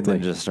of you and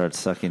then just starts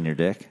sucking your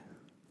dick.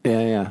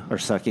 Yeah. Or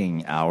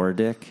sucking our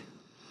dick.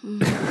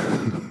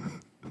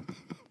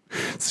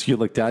 So you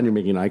look down, you're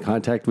making eye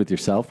contact with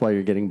yourself while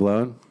you're getting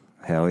blown?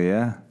 Hell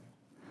yeah.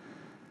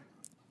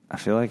 I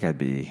feel like I'd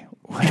be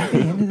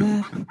into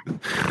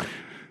that.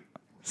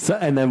 So,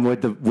 and then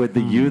would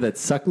the you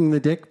that's sucking the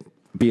dick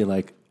be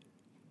like,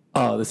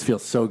 oh, this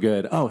feels so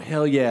good. Oh,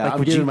 hell yeah. Like,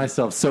 I'm giving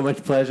myself so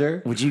much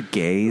pleasure. Would you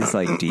gaze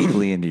like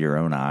deeply into your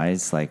own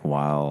eyes like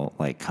while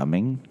like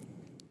coming?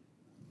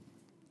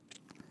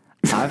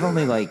 I've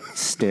only like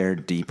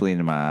stared deeply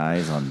into my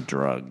eyes on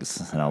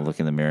drugs, and I'll look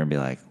in the mirror and be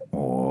like,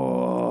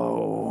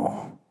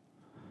 "Whoa,"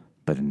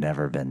 but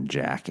never been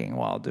jacking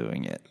while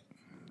doing it.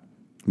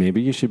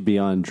 Maybe you should be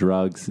on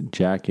drugs,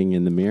 jacking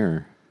in the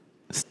mirror,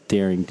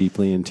 staring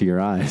deeply into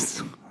your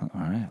eyes. All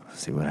right,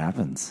 let's see what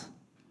happens.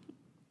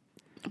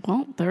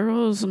 Well, there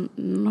was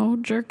no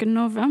jerk in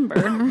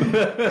November.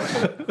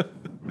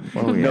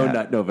 Oh, yeah. No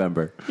Nut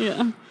November.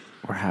 Yeah.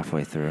 We're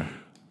halfway through.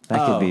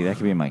 That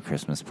could be my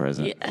Christmas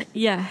present.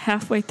 Yeah,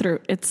 halfway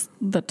through. It's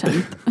the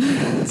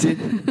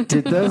 10th.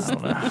 Did those I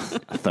don't know,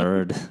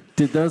 third?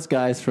 Did those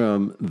guys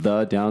from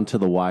the Down to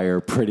the Wire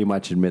pretty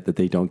much admit that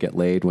they don't get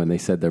laid when they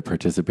said they're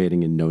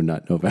participating in No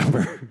Nut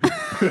November?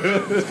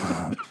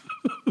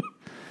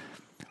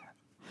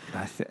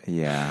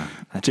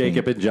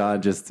 Jacob and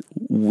John just,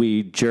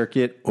 we jerk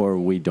it or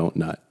we don't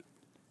nut.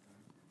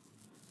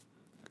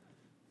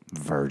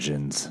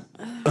 Virgins.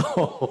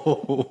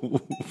 Oh.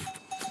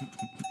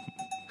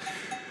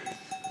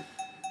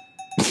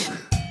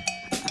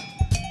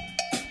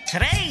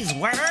 Today's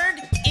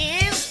word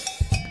is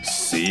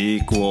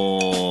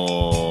sequel.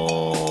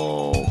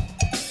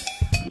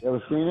 You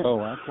ever seen it? Oh,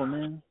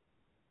 Aquaman?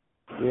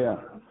 Yeah.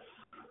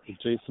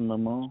 Jason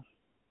Momoa?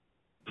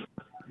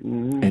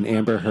 Mm-hmm. And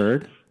Amber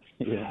Heard?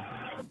 Yeah.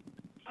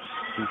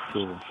 He's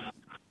cool.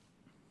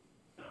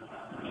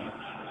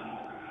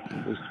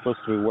 They're supposed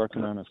to be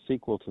working on a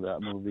sequel to that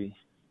movie.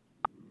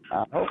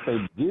 I hope they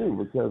do,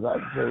 because I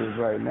can tell you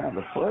right now,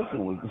 the first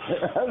one was,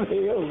 I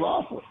mean, it was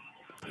awesome.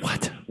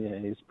 What? Yeah,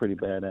 he's pretty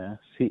badass.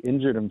 He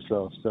injured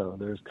himself, so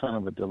there's kind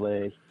of a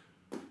delay.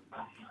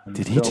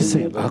 Did he just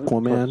say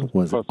Aquaman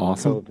was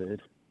awesome?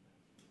 COVID.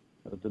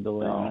 There's a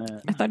delay on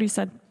that. I thought he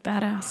said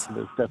badass.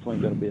 There's definitely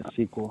going to be a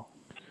sequel.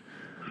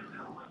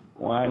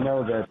 Well, I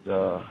know that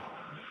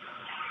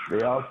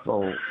they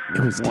also it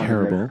was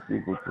terrible. To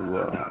make a sequel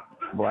to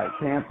Black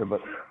Panther, but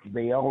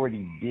they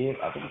already did.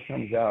 I think it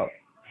comes out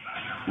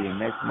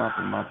next month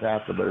or month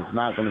after, but it's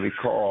not going to be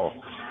called.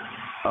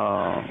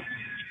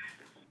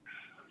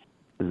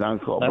 It's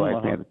not called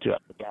Black Panther 2. I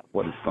forgot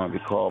what it's going to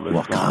be called. It's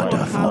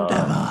Wakanda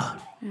Forever.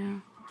 Yeah.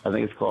 I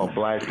think it's called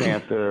Black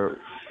Panther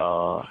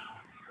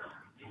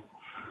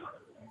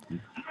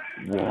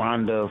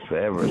Rwanda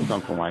Forever or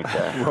something like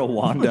that.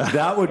 Rwanda.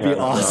 That would be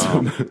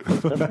awesome.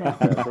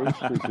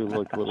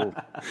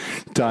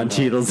 Don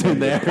Cheadle's in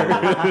there.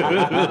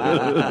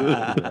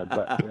 Yeah,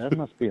 but that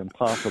must be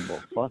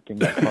impossible.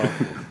 Fucking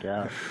impossible.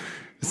 Yeah.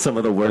 Some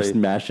of the worst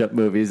mashup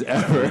movies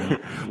ever.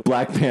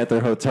 Black Panther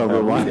Hotel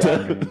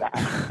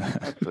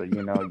Rwanda. So,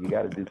 you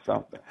got to do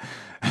something.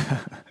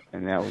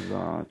 And that was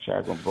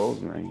Chadwick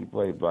Boseman. He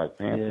played Black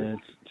Panther. Yeah,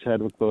 it's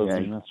Chadwick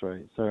Boseman. Yeah. That's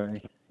right.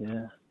 Sorry.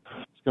 Yeah,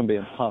 it's gonna be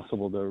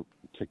impossible to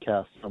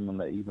cast someone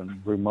that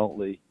even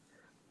remotely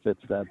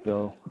fits that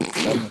bill.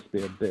 That must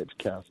be a bitch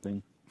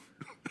casting.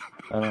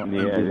 I don't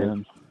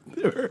know.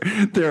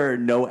 There are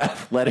no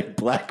athletic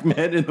black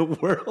men in the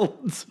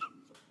world.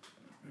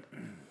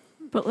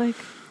 But like,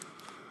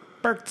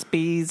 Burt's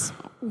Bees.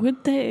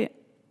 Would they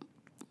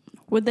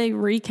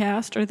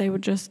recast, or they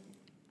would just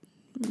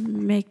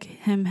make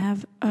him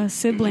have a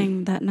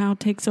sibling that now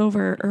takes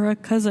over, or a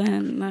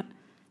cousin that...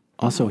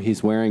 Also,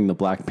 he's wearing the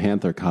Black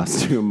Panther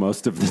costume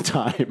most of the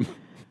time.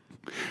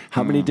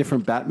 How many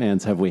different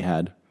Batmans have we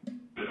had?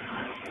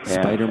 Yeah,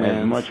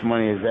 Spider-Man. As much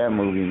money as that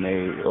movie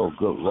made, oh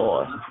good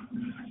Lord.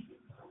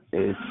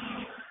 I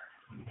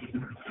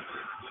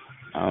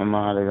don't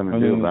know how they're gonna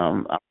do it,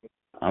 but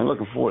I'm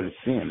looking forward to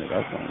seeing it.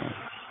 That's all.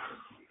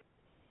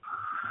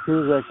 Who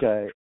was that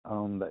guy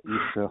that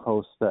used to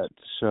host that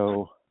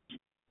show?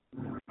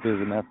 He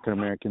was an African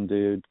American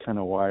dude, kind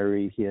of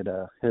wiry. He had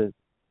God,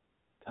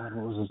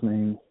 what was his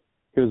name?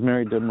 He was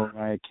married to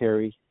Mariah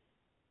Carey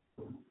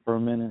for a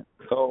minute.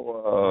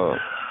 Oh,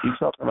 you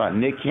talking about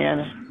Nick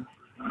Cannon?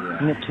 Yeah.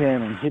 Nick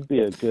Cannon. He'd be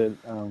a good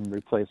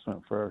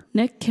replacement for...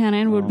 Nick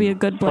Cannon would be a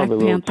good Black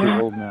probably Panther. A little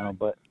too old now,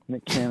 but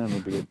Nick Cannon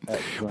would be an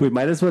excellent... We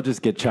might as well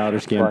just get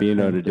Childish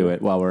Gambino to do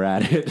it while we're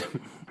at it.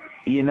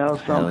 You know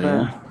something?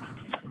 Yeah.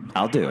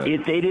 I'll do it.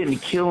 If they didn't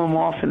kill him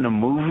off in the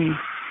movie...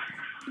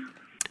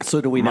 So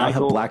do we now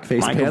have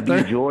Blackface Panther?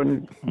 Michael B.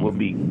 Jordan would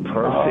be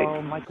perfect.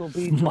 Oh, Michael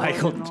B.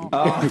 Jordan.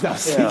 I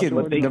was thinking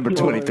number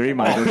 23,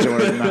 Michael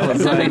Jordan. I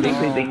was like,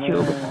 they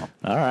killed him.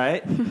 All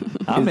right.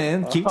 I'm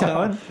in. Keep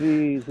going.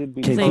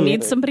 They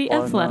need somebody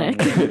athletic.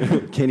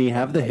 Can he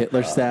have the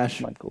Hitler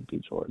stash? Michael B.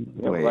 Jordan.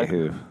 Wait,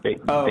 who? They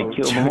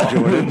killed him off.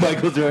 Jordan.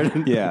 Michael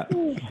Jordan. Yeah.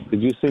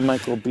 Did you see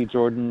Michael B.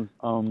 Jordan's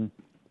film?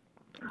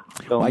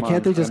 Why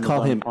can't they just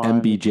call him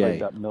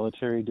MBJ? That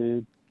military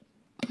dude.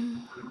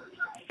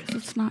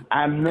 It's not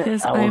I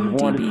was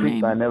born to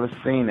see, but I never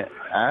seen it.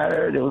 I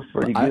heard it was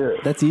pretty good.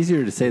 That's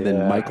easier to say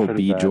than Michael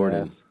B.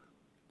 Jordan.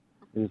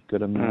 He was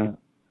good in that.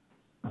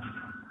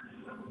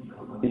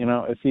 You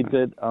know, if he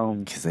did...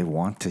 Because they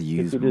want to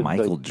use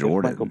Michael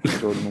Jordan. If Michael B.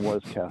 Jordan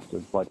was cast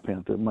as Black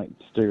Panther, it might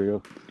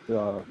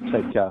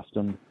typecast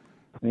him.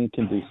 And he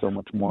can do so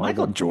much more.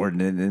 Michael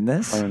Jordan in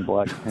this? Playing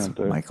Black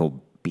Panther.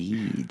 Michael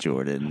B.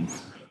 Jordan.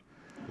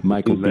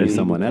 Michael B.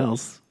 someone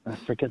else. I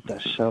forget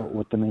that show,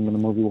 what the name of the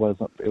movie was.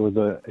 It was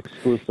an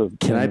exclusive...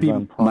 Can I be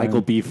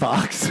Michael B.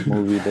 Fox?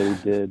 ...movie that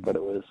he did, but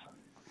it was...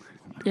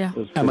 Yeah.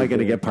 Am I going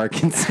to get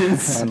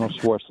Parkinson's? Arnold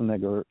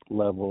Schwarzenegger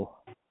level,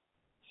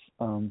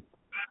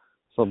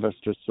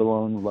 Sylvester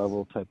Stallone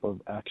level type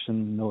of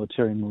action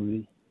military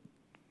movie.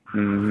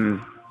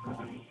 Mm-hmm.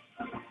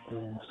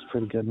 Yeah, it's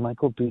pretty good.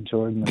 Michael B.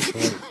 Jordan, that's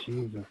right.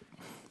 Jesus.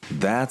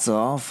 That's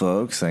all,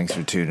 folks. Thanks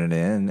for tuning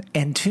in.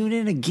 And tune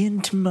in again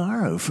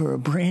tomorrow for a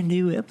brand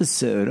new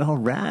episode. All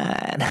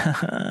right.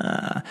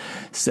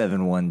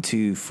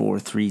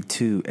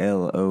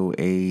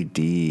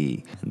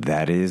 712-432-LOAD.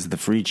 That is the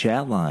free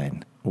chat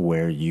line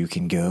where you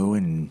can go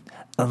and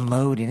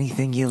unload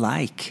anything you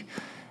like.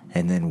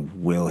 And then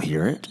we'll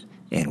hear it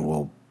and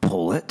we'll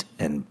pull it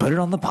and put it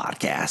on the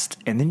podcast.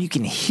 And then you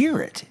can hear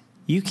it.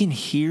 You can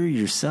hear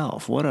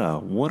yourself. What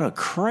a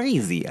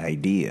crazy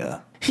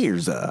idea.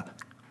 Here's a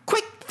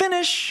quick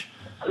finish.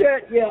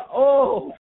 Shut your old